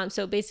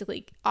 So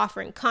basically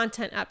offering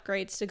content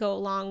upgrades to go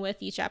along with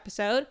each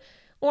episode.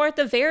 Or at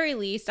the very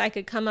least, I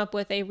could come up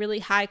with a really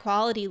high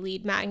quality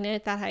lead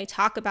magnet that I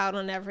talk about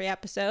on every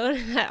episode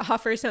that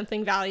offers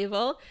something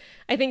valuable.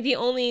 I think the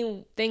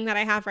only thing that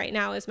I have right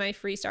now is my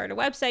free start a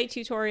website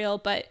tutorial,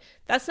 but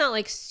that's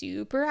not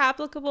super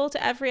applicable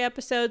to every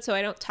episode, so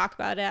I don't talk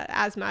about it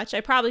as much.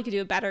 I probably could do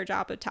a better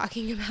job of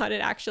talking about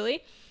it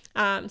actually.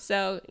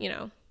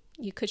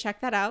 You could check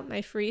that out,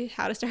 my free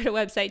how to start a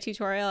website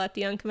tutorial at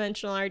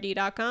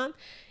theunconventionalrd.com.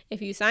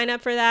 If you sign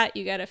up for that,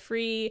 you get a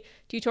free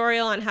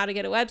tutorial on how to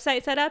get a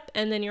website set up,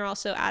 and then you're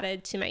also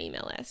added to my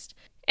email list.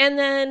 And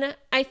then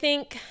I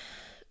think,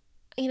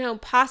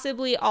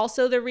 possibly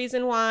also the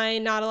reason why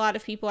not a lot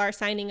of people are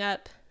signing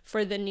up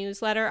for the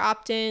newsletter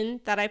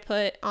opt-in that I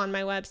put on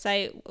my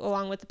website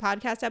along with the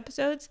podcast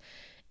episodes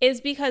is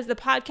because the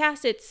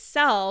podcast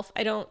itself,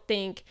 I don't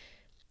think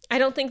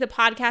the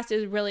podcast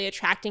is really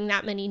attracting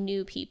that many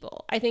new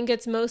people. I think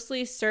it's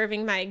mostly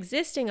serving my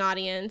existing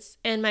audience,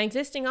 and my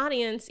existing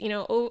audience,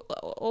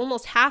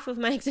 almost half of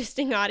my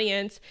existing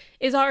audience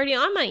is already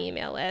on my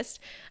email list.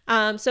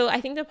 So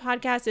I think the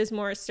podcast is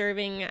more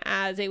serving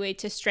as a way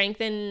to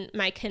strengthen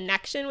my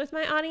connection with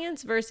my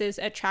audience versus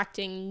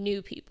attracting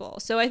new people.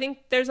 So I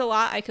think there's a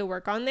lot I could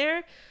work on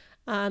there.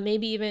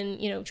 Maybe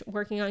even,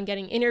 working on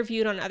getting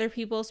interviewed on other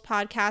people's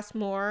podcasts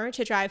more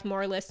to drive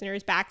more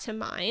listeners back to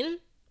mine.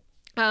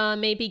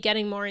 maybe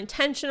getting more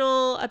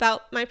intentional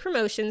about my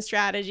promotion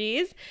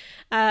strategies,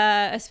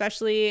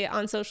 especially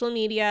on social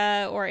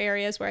media or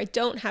areas where I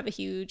don't have a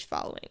huge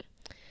following.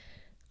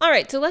 All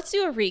right, so let's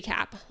do a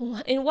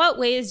recap. In what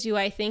ways do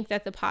I think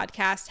that the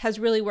podcast has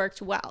really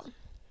worked well?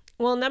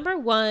 Well, number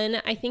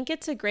one, I think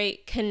it's a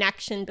great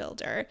connection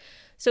builder.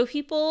 So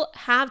people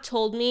have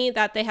told me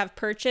that they have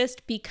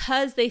purchased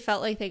because they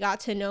felt like they got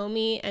to know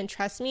me and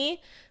trust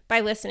me by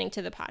listening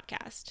to the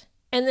podcast.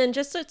 And then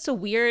just it's a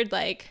weird,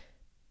 like,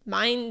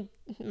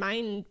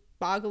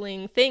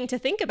 mind-boggling thing to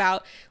think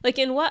about. Like,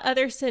 in what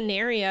other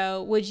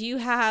scenario would you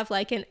have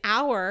like an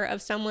hour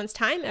of someone's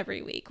time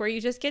every week where you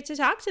just get to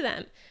talk to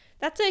them?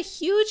 That's a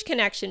huge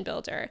connection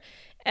builder.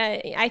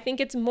 I think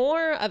it's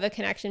more of a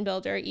connection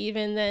builder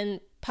even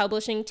than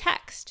publishing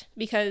text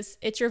because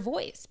it's your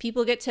voice.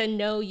 People get to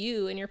know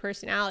you and your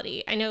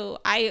personality. I know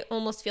I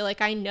almost feel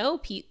like I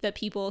know the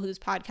people whose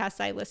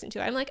podcasts I listen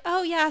to. I'm like,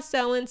 oh yeah,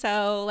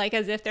 so-and-so, like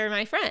as if they're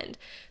my friend.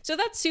 So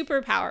that's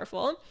super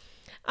powerful.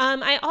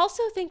 I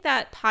also think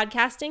that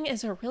podcasting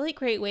is a really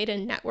great way to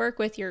network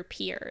with your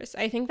peers.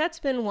 I think that's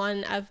been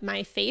one of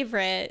my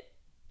favorite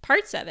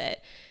parts of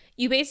it.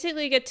 You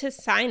basically get to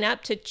sign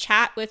up to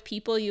chat with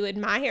people you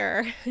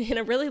admire in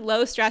a really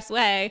low stress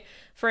way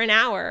for an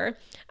hour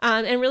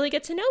and really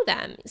get to know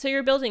them. So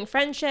you're building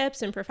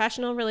friendships and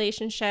professional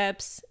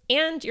relationships,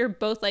 and you're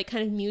both like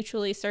kind of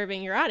mutually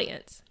serving your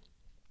audience.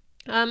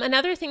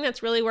 Another thing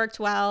that's really worked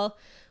well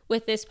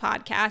with this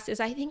podcast is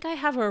I think I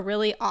have a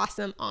really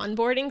awesome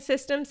onboarding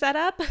system set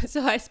up.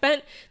 So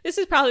this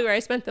is probably where I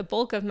spent the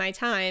bulk of my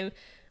time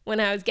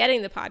when I was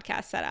getting the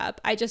podcast set up.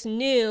 I just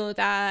knew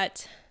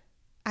that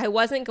I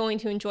wasn't going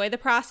to enjoy the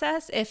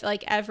process if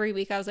like every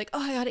week I was like, oh,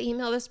 I got to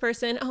email this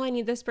person. Oh, I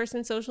need this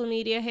person's social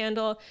media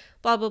handle,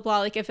 blah, blah, blah.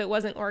 Like if it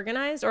wasn't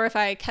organized or if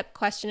I kept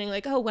questioning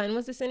like, oh, when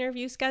was this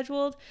interview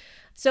scheduled?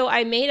 So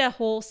I made a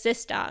whole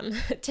system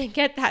to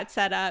get that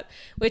set up,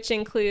 which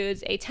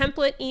includes a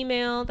template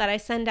email that I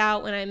send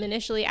out when I'm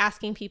initially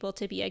asking people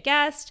to be a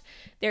guest.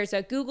 There's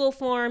a Google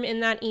form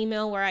in that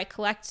email where I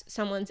collect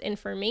someone's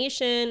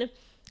information,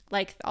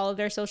 like all of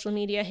their social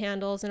media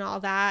handles and all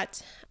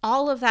that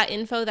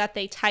info that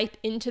they type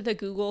into the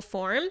Google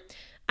form.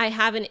 I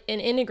have an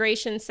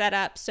integration set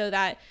up so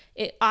that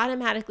it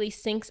automatically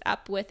syncs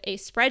up with a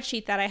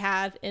spreadsheet that I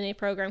have in a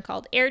program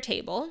called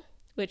Airtable,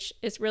 which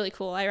is really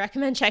cool. I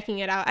recommend checking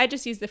it out. I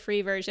just use the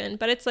free version,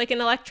 but it's like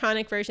an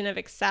electronic version of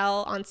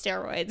Excel on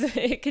steroids.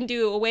 It can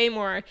do way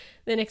more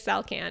than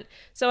Excel can.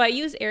 So I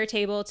use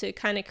Airtable to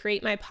kind of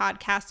create my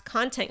podcast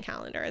content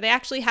calendar. They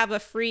actually have a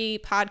free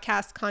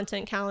podcast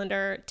content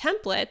calendar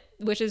template,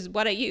 which is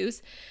what I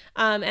use.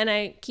 And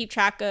I keep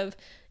track of,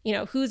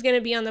 who's going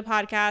to be on the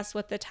podcast,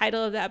 what the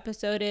title of the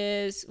episode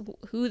is,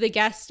 who the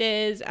guest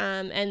is.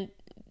 And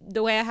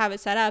the way I have it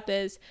set up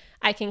is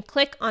I can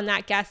click on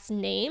that guest's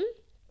name,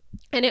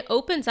 and it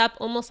opens up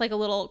almost like a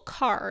little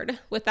card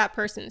with that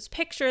person's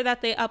picture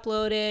that they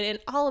uploaded and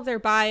all of their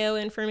bio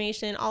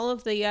information, all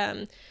of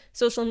the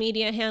social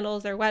media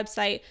handles, their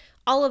website,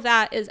 all of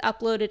that is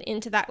uploaded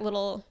into that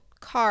little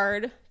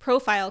card,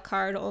 profile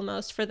card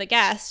almost for the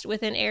guest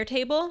within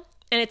Airtable.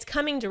 And it's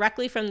coming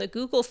directly from the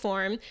Google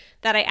form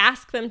that I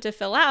ask them to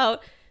fill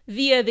out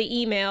via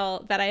the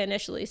email that I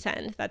initially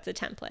send. That's a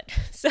template.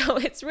 So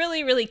it's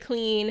really, really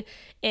clean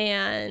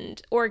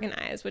and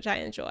organized, which I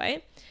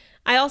enjoy.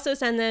 I also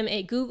send them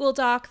a Google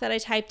Doc that I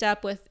typed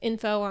up with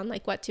info on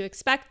like what to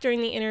expect during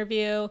the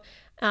interview.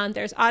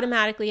 There's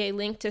automatically a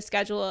link to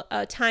schedule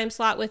a time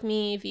slot with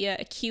me via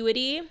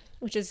Acuity,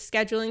 which is a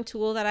scheduling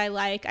tool that I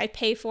like. I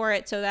pay for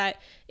it so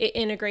that it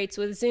integrates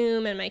with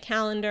Zoom and my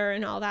calendar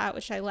and all that,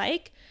 which I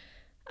like.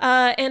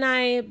 And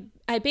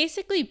I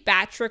basically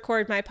batch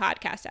record my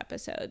podcast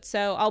episodes.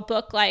 So I'll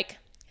book like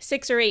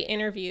 6 or 8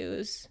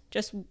 interviews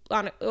just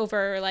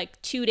over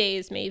like 2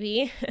 days,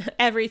 maybe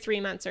every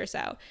 3 months or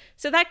so.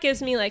 So that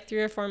gives me like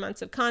 3 or 4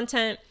 months of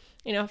content,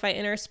 if I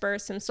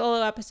intersperse some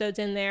solo episodes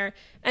in there.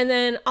 And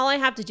then all I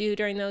have to do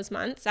during those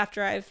months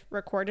after I've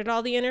recorded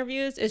all the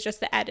interviews is just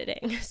the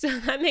editing. So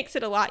that makes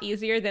it a lot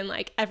easier than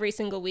like every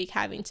single week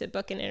having to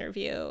book an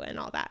interview and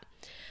all that.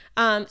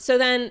 So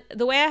then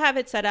the way I have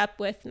it set up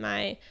with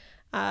my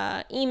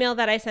email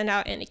that I send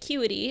out in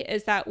Acuity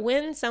is that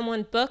when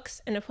someone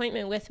books an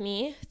appointment with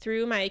me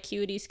through my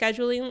Acuity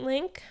scheduling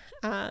link,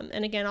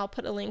 and again, I'll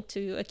put a link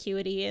to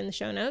Acuity in the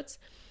show notes,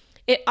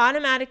 it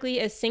automatically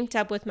is synced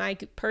up with my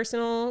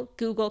personal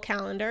Google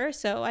Calendar.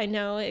 So I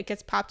know it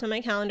gets popped on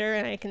my calendar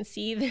and I can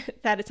see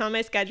that it's on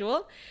my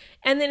schedule.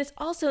 And then it's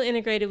also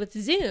integrated with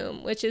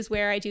Zoom, which is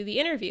where I do the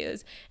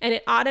interviews. And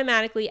it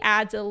automatically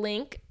adds a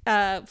link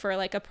for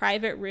like a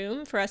private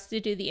room for us to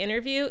do the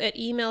interview. It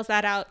emails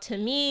that out to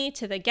me,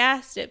 to the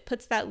guest. It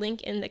puts that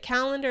link in the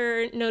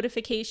calendar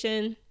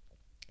notification.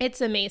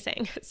 It's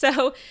amazing.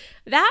 So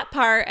that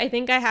part I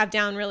think I have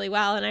down really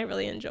well and I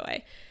really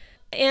enjoy.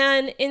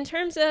 And in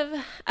terms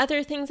of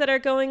other things that are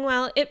going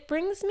well, it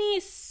brings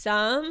me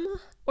some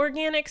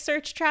organic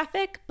search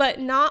traffic, but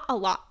not a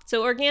lot.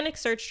 So organic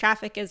search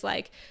traffic is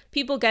like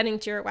people getting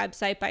to your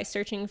website by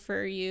searching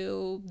for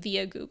you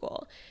via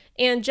Google.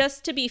 And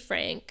just to be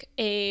frank,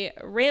 a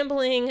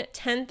rambling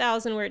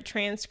 10,000 word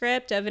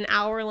transcript of an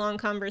hour-long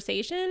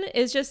conversation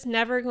is just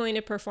never going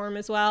to perform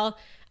as well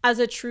as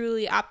a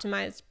truly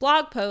optimized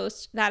blog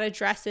post that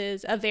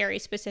addresses a very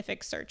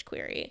specific search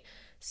query.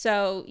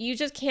 So you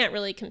just can't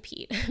really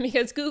compete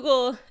because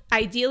Google,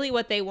 ideally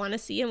what they want to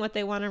see and what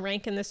they want to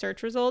rank in the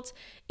search results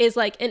is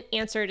like an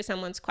answer to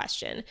someone's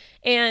question.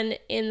 And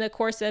in the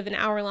course of an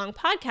hour-long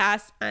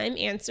podcast, I'm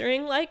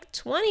answering like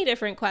 20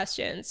 different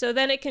questions. So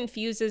then it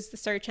confuses the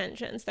search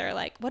engines. They're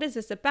like, what is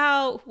this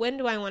about? When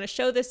do I want to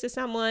show this to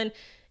someone?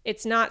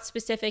 It's not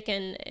specific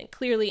and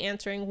clearly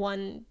answering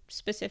one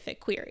specific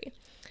query.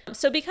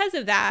 So because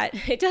of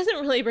that, it doesn't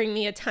really bring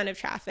me a ton of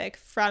traffic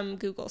from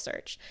Google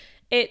search.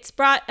 It's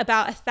brought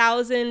about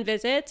 1,000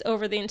 visits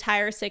over the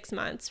entire 6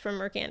 months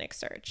from organic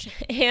search.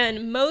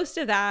 And most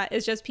of that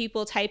is just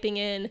people typing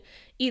in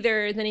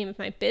either the name of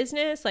my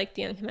business, like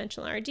The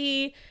Unconventional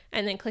RD,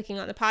 and then clicking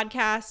on the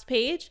podcast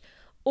page,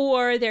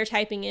 or they're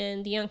typing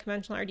in The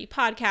Unconventional RD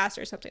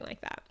podcast or something like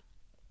that.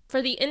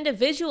 For the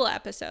individual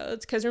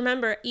episodes, because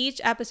remember,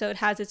 each episode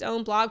has its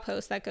own blog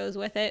post that goes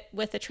with it,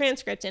 with a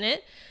transcript in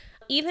it.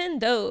 Even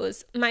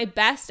those, my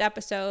best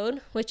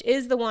episode, which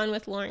is the one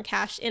with Lauren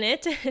Cash in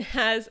it,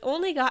 has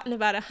only gotten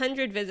about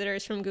 100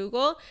 visitors from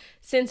Google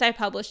since I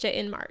published it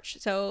in March,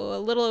 so a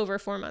little over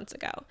 4 months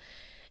ago.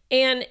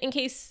 And in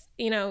case,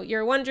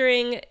 you're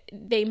wondering,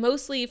 they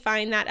mostly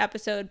find that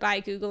episode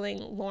by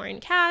Googling Lauren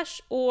Cash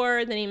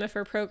or the name of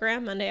her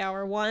program, Monday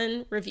Hour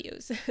 1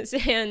 reviews.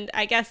 And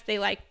I guess they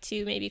like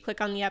to maybe click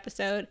on the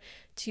episode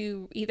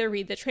to either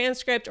read the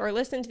transcript or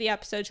listen to the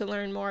episode to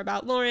learn more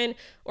about Lauren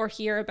or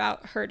hear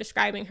about her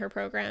describing her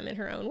program in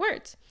her own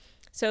words.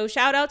 So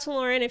shout out to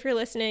Lauren if you're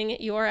listening.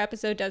 Your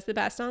episode does the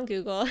best on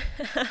Google.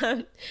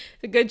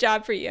 Good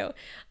job for you.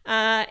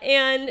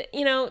 And,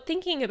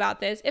 thinking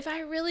about this, if I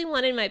really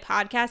wanted my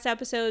podcast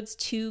episodes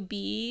to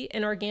be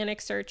an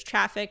organic search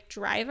traffic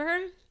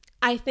driver,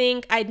 I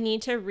think I'd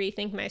need to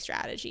rethink my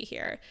strategy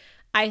here.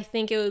 I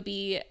think it would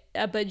be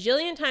a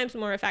bajillion times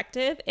more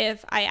effective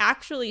if I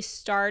actually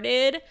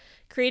started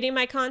creating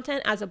my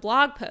content as a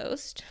blog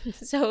post.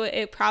 So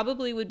it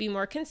probably would be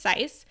more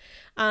concise,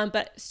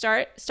 but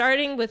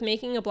starting with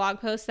making a blog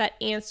post that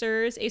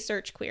answers a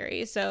search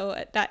query.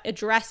 So that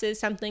addresses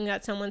something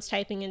that someone's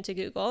typing into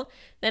Google.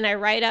 Then I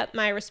write up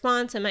my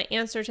response and my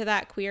answer to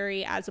that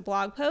query as a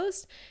blog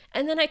post.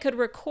 And then I could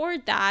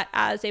record that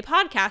as a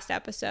podcast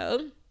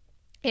episode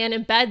and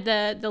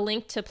embed the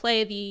link to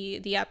play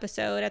the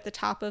episode at the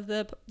top of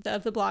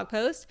the blog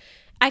post.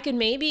 I could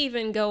maybe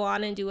even go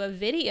on and do a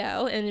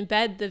video and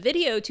embed the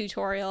video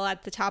tutorial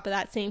at the top of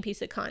that same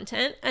piece of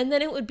content. And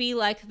then it would be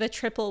like the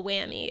triple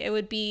whammy. It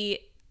would be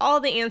all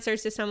the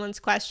answers to someone's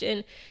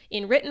question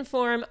in written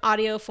form,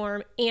 audio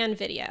form, and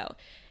video.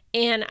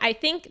 And I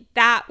think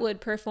that would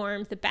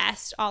perform the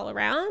best all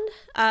around.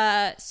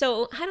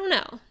 So I don't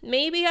know.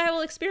 Maybe I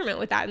will experiment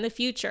with that in the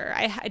future.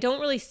 I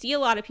don't really see a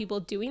lot of people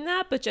doing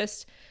that, but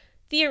just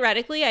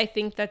theoretically, I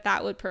think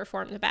that would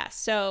perform the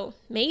best. So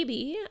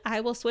maybe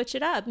I will switch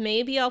it up.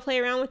 Maybe I'll play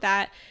around with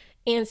that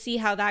and see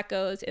how that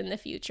goes in the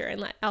future.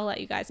 And I'll let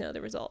you guys know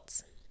the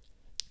results.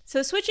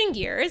 So switching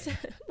gears,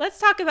 let's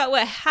talk about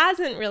what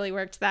hasn't really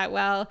worked that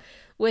well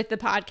with the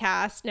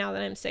podcast now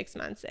that I'm 6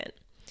 months in.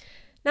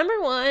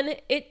 Number one,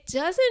 it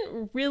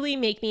doesn't really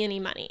make me any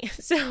money.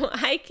 So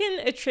I can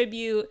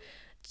attribute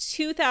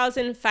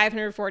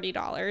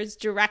 $2,540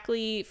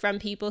 directly from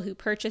people who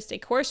purchased a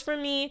course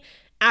from me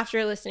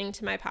after listening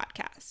to my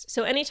podcast.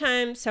 So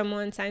anytime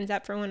someone signs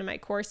up for one of my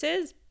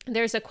courses,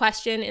 there's a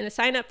question in the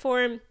sign-up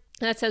form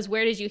that says,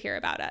 where did you hear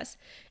about us?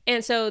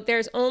 And so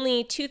there's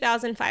only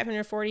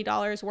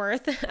 $2,540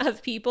 worth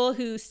of people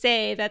who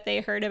say that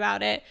they heard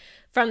about it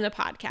from the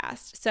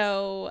podcast.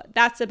 So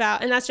that's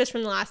just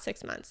from the last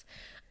 6 months.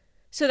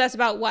 So that's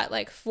about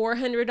like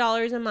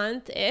 $400 a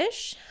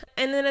month-ish.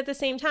 And then at the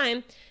same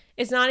time,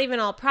 it's not even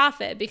all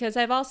profit because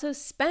I've also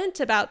spent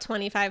about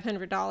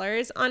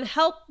 $2,500 on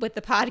help with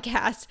the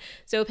podcast.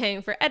 So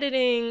paying for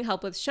editing,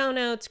 help with show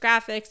notes,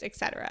 graphics,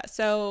 etc.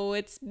 So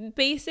it's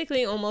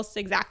basically almost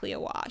exactly a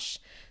wash.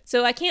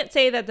 So I can't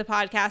say that the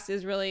podcast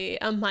is really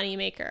a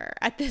moneymaker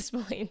at this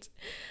point.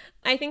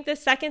 I think the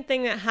second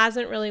thing that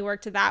hasn't really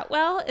worked that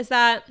well is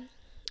that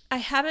I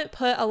haven't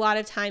put a lot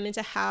of time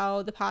into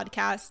how the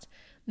podcast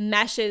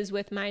meshes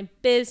with my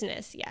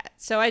business yet.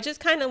 So I just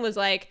kind of was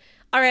like,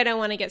 all right, I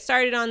want to get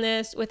started on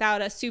this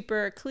without a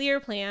super clear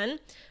plan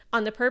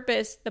on the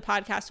purpose the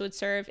podcast would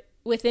serve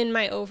within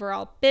my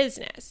overall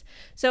business.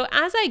 So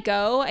as I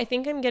go, I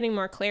think I'm getting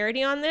more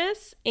clarity on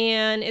this,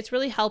 and it's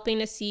really helping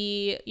to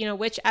see,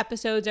 which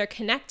episodes are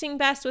connecting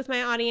best with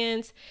my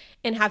audience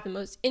and have the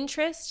most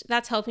interest.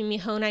 That's helping me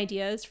hone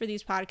ideas for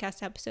these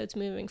podcast episodes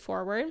moving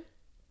forward.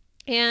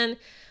 And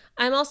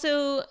I'm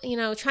also,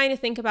 trying to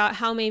think about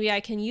how maybe I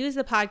can use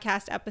the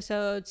podcast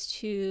episodes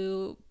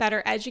to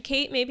better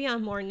educate maybe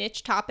on more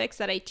niche topics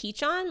that I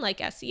teach on, like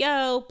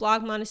SEO,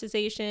 blog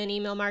monetization,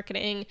 email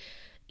marketing.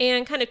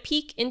 and kind of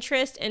pique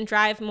interest and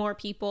drive more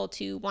people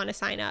to want to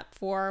sign up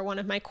for one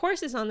of my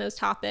courses on those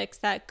topics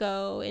that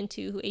go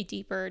into a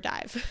deeper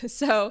dive.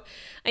 So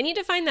I need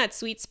to find that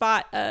sweet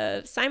spot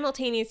of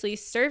simultaneously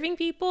serving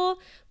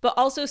people, but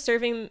also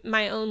serving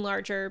my own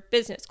larger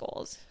business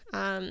goals.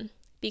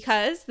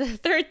 Because the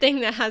third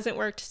thing that hasn't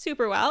worked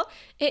super well,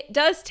 it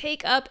does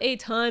take up a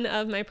ton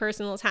of my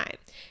personal time.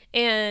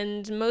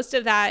 And most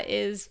of that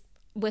is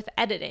with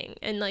editing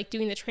and like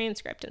doing the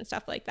transcript and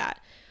stuff like that.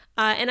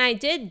 And I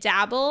did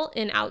dabble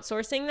in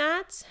outsourcing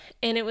that,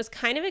 and it was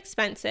kind of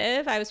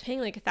expensive. I was paying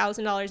like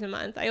 $1,000 a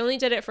month. I only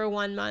did it for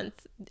 1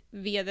 month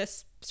via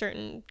this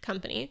certain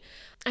company.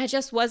 I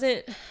just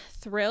wasn't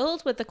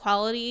thrilled with the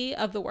quality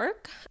of the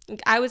work.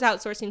 I was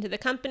outsourcing to the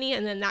company,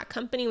 and then that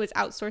company was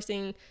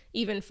outsourcing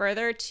even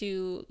further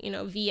to,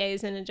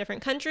 VAs in a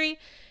different country.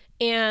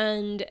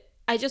 And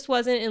I just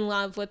wasn't in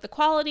love with the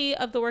quality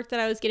of the work that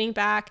I was getting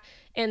back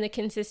and the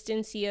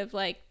consistency of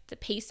like the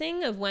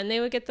pacing of when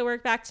they would get the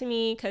work back to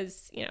me.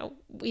 Because,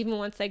 even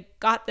once I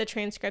got the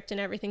transcript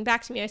and everything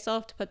back to me, I still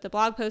have to put the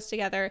blog post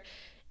together.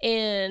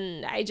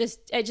 And I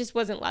just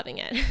wasn't loving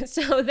it.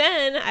 So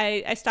then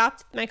I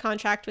stopped my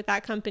contract with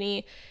that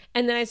company,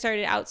 and then I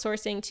started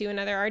outsourcing to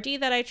another RD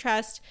that I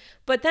trust.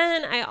 But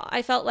then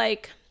I felt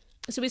like,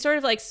 so we sort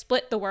of like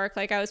split the work.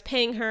 Like I was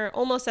paying her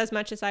almost as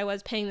much as I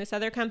was paying this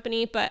other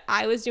company, but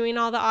I was doing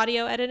all the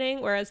audio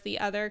editing, whereas the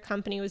other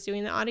company was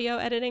doing the audio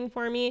editing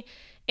for me.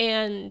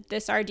 And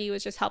this RD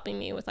was just helping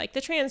me with like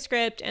the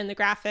transcript and the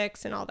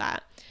graphics and all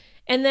that.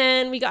 And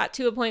then we got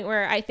to a point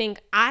where I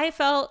think I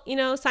felt,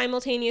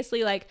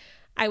 simultaneously like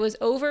I was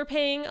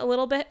overpaying a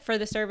little bit for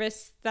the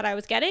service that I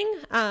was getting.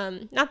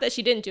 Not that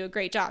she didn't do a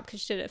great job,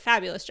 because she did a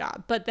fabulous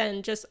job. But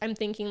then just I'm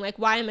thinking like,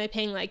 why am I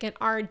paying like an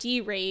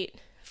RD rate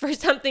for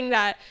something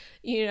that,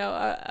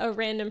 a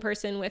random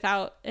person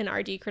without an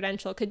RD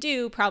credential could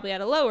do, probably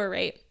at a lower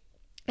rate?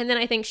 And then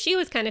I think she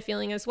was kind of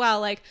feeling as well,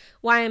 like,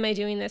 why am I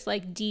doing this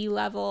like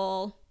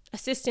D-level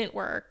assistant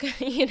work,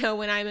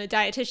 when I'm a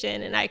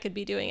dietitian and I could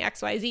be doing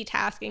XYZ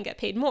task and get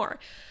paid more.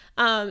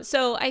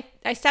 So I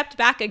stepped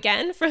back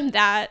again from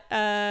that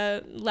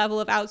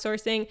level of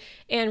outsourcing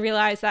and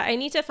realized that I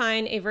need to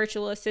find a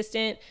virtual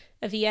assistant,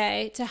 a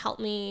VA, to help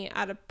me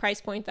at a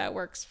price point that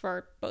works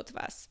for both of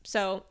us.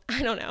 So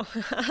I don't know.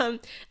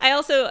 I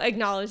also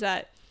acknowledge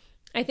that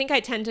I think I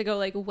tend to go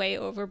like way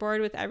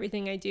overboard with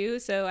everything I do.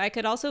 So I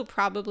could also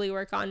probably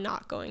work on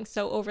not going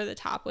so over the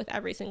top with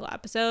every single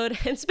episode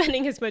and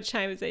spending as much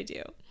time as I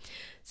do.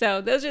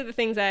 So those are the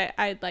things that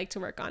I'd like to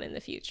work on in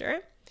the future.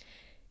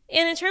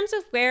 And in terms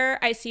of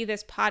where I see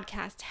this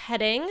podcast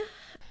heading,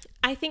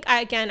 I think,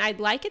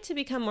 I'd like it to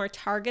become more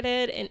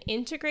targeted and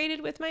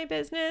integrated with my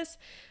business,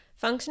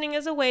 functioning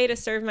as a way to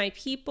serve my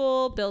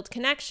people, build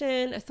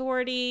connection,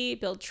 authority,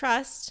 build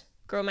trust,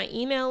 grow my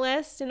email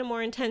list in a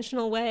more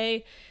intentional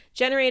way,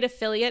 generate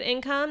affiliate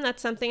income.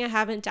 That's something I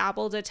haven't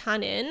dabbled a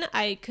ton in.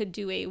 I could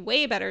do a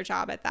way better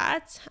job at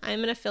that.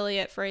 I'm an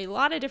affiliate for a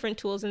lot of different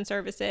tools and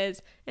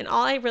services, and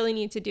all I really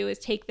need to do is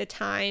take the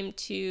time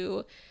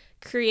to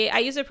create. I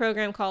use a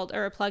plugin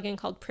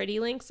called Pretty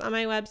Links on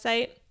my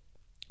website,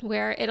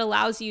 where it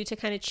allows you to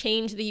kind of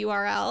change the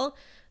URL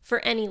for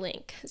any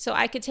link. So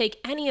I could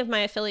take any of my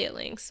affiliate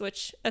links,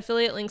 which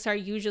affiliate links are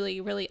usually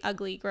really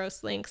ugly,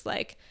 gross links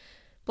like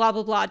blah,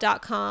 blah,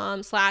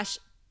 blah.com/AF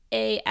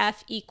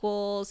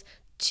equals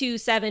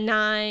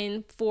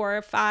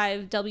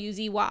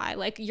 27945WZY,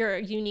 like your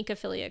unique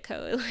affiliate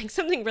code, like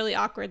something really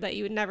awkward that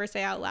you would never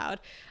say out loud.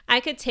 I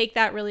could take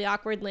that really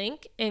awkward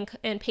link and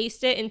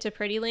paste it into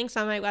Pretty Links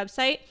on my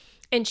website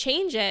and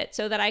change it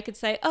so that I could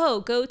say,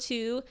 go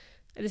to,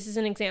 this is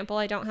an example,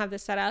 I don't have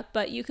this set up,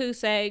 but you could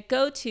say,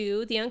 go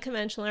to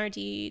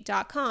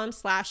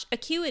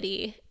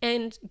theunconventionalrd.com/acuity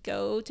and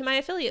go to my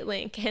affiliate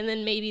link. And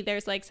then maybe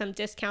there's like some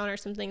discount or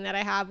something that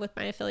I have with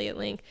my affiliate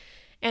link.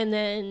 And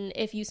then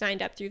if you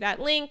signed up through that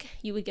link,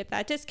 you would get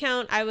that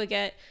discount. I would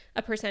get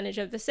a percentage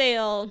of the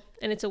sale,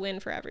 and it's a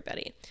win for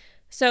everybody.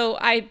 So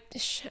I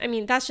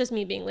mean, that's just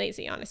me being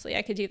lazy, honestly.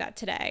 I could do that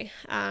today.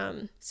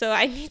 So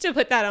I need to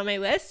put that on my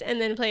list and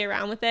then play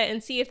around with it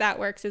and see if that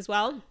works as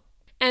well.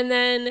 And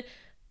then,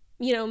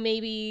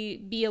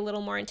 maybe be a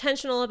little more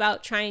intentional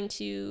about trying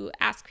to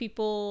ask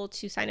people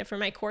to sign up for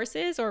my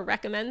courses or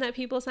recommend that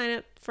people sign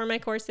up for my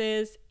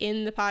courses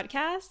in the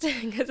podcast,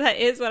 because that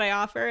is what I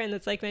offer. And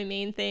that's like my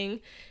main thing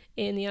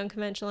in the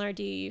Unconventional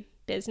RD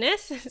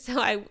business. So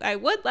I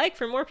would like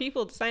for more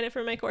people to sign up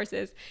for my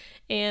courses,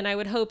 and I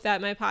would hope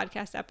that my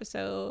podcast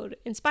episode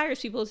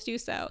inspires people to do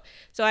so.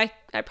 So I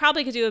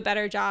probably could do a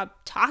better job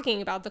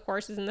talking about the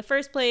courses in the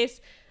first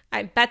place.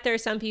 I bet there are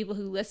some people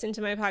who listen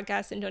to my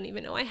podcast and don't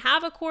even know I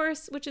have a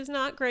course, which is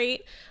not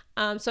great.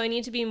 So I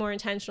need to be more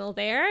intentional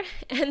there.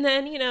 And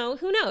then,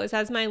 who knows,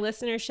 as my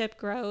listenership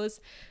grows,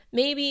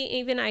 maybe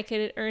even I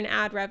could earn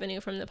ad revenue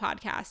from the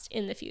podcast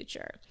in the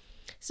future.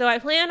 So I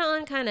plan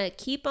on kind of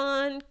keep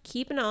on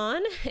keeping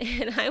on,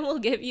 and I will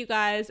give you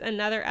guys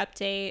another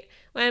update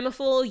when I'm a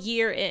full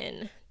year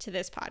in to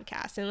this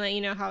podcast and let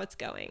you know how it's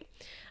going.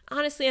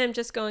 Honestly, I'm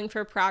just going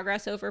for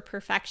progress over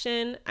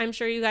perfection. I'm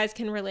sure you guys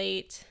can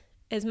relate.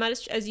 as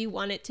much as you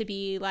want it to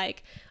be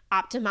like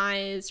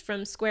optimized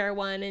from square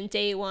one and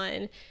day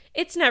one,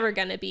 it's never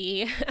going to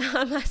be.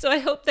 So I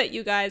hope that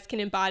you guys can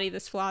embody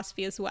this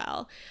philosophy as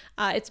well.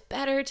 It's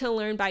better to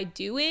learn by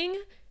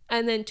doing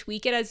and then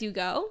tweak it as you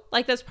go.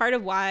 Like, that's part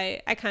of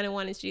why I kind of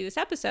wanted to do this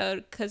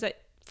episode, because it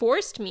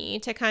forced me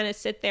to kind of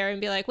sit there and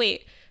be like,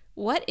 wait,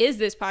 what is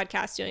this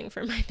podcast doing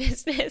for my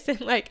business? And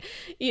like,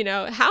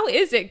 how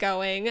is it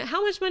going?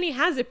 How much money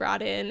has it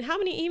brought in? How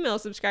many email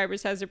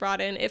subscribers has it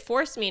brought in? It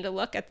forced me to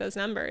look at those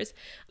numbers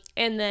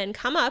and then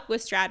come up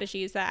with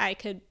strategies that I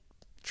could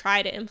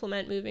try to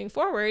implement moving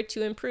forward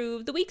to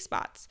improve the weak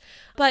spots.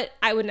 But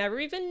I would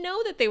never even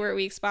know that they were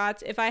weak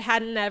spots if I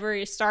hadn't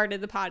ever started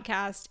the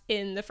podcast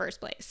in the first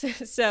place.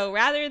 So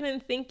rather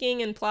than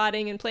thinking and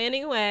plotting and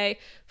planning away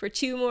for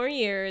 2 more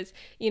years,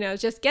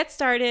 just get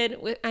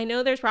started. I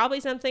know there's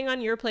probably something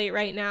on your plate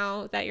right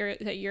now that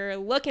you're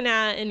looking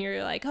at and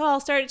you're like, oh,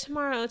 I'll start it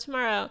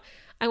tomorrow.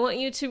 I want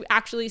you to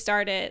actually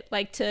start it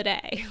like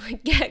today,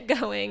 like get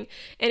going.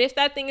 And if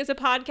that thing is a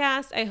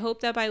podcast, I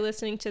hope that by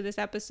listening to this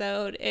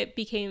episode, it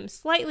became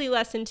slightly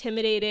less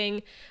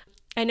intimidating.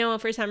 I know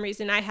for some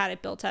reason I had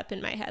it built up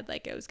in my head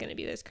like it was going to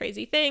be this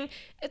crazy thing.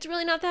 It's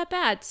really not that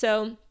bad.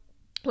 So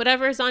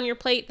whatever is on your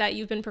plate that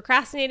you've been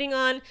procrastinating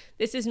on,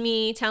 this is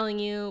me telling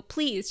you,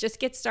 please just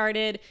get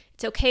started.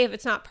 It's okay if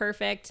it's not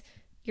perfect.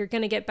 You're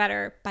going to get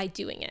better by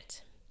doing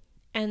it.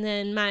 And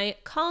then my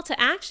call to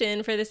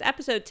action for this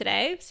episode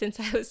today, since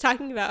I was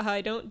talking about how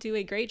I don't do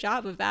a great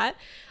job of that,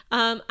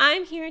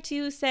 I'm here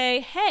to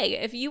say, hey,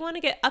 if you want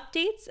to get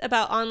updates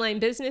about online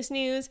business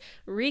news,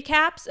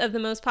 recaps of the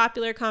most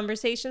popular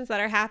conversations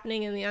that are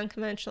happening in the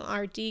Unconventional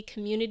RD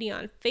community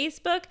on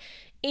Facebook,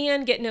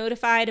 and get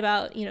notified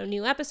about,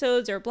 new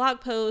episodes or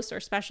blog posts or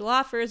special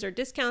offers or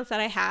discounts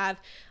that I have,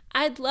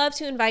 I'd love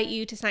to invite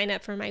you to sign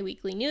up for my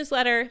weekly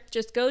newsletter.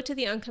 Just go to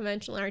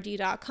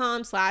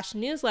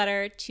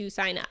theunconventionalrd.com/newsletter to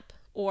sign up.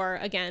 Or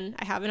again,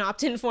 I have an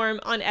opt-in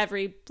form on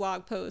every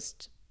blog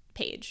post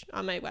page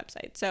on my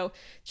website. So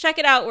check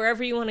it out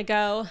wherever you want to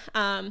go.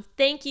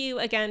 Thank you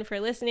again for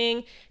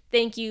listening.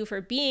 Thank you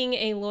for being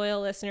a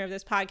loyal listener of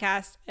this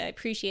podcast. I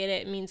appreciate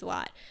it. It means a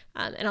lot.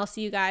 And I'll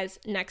see you guys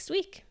next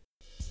week.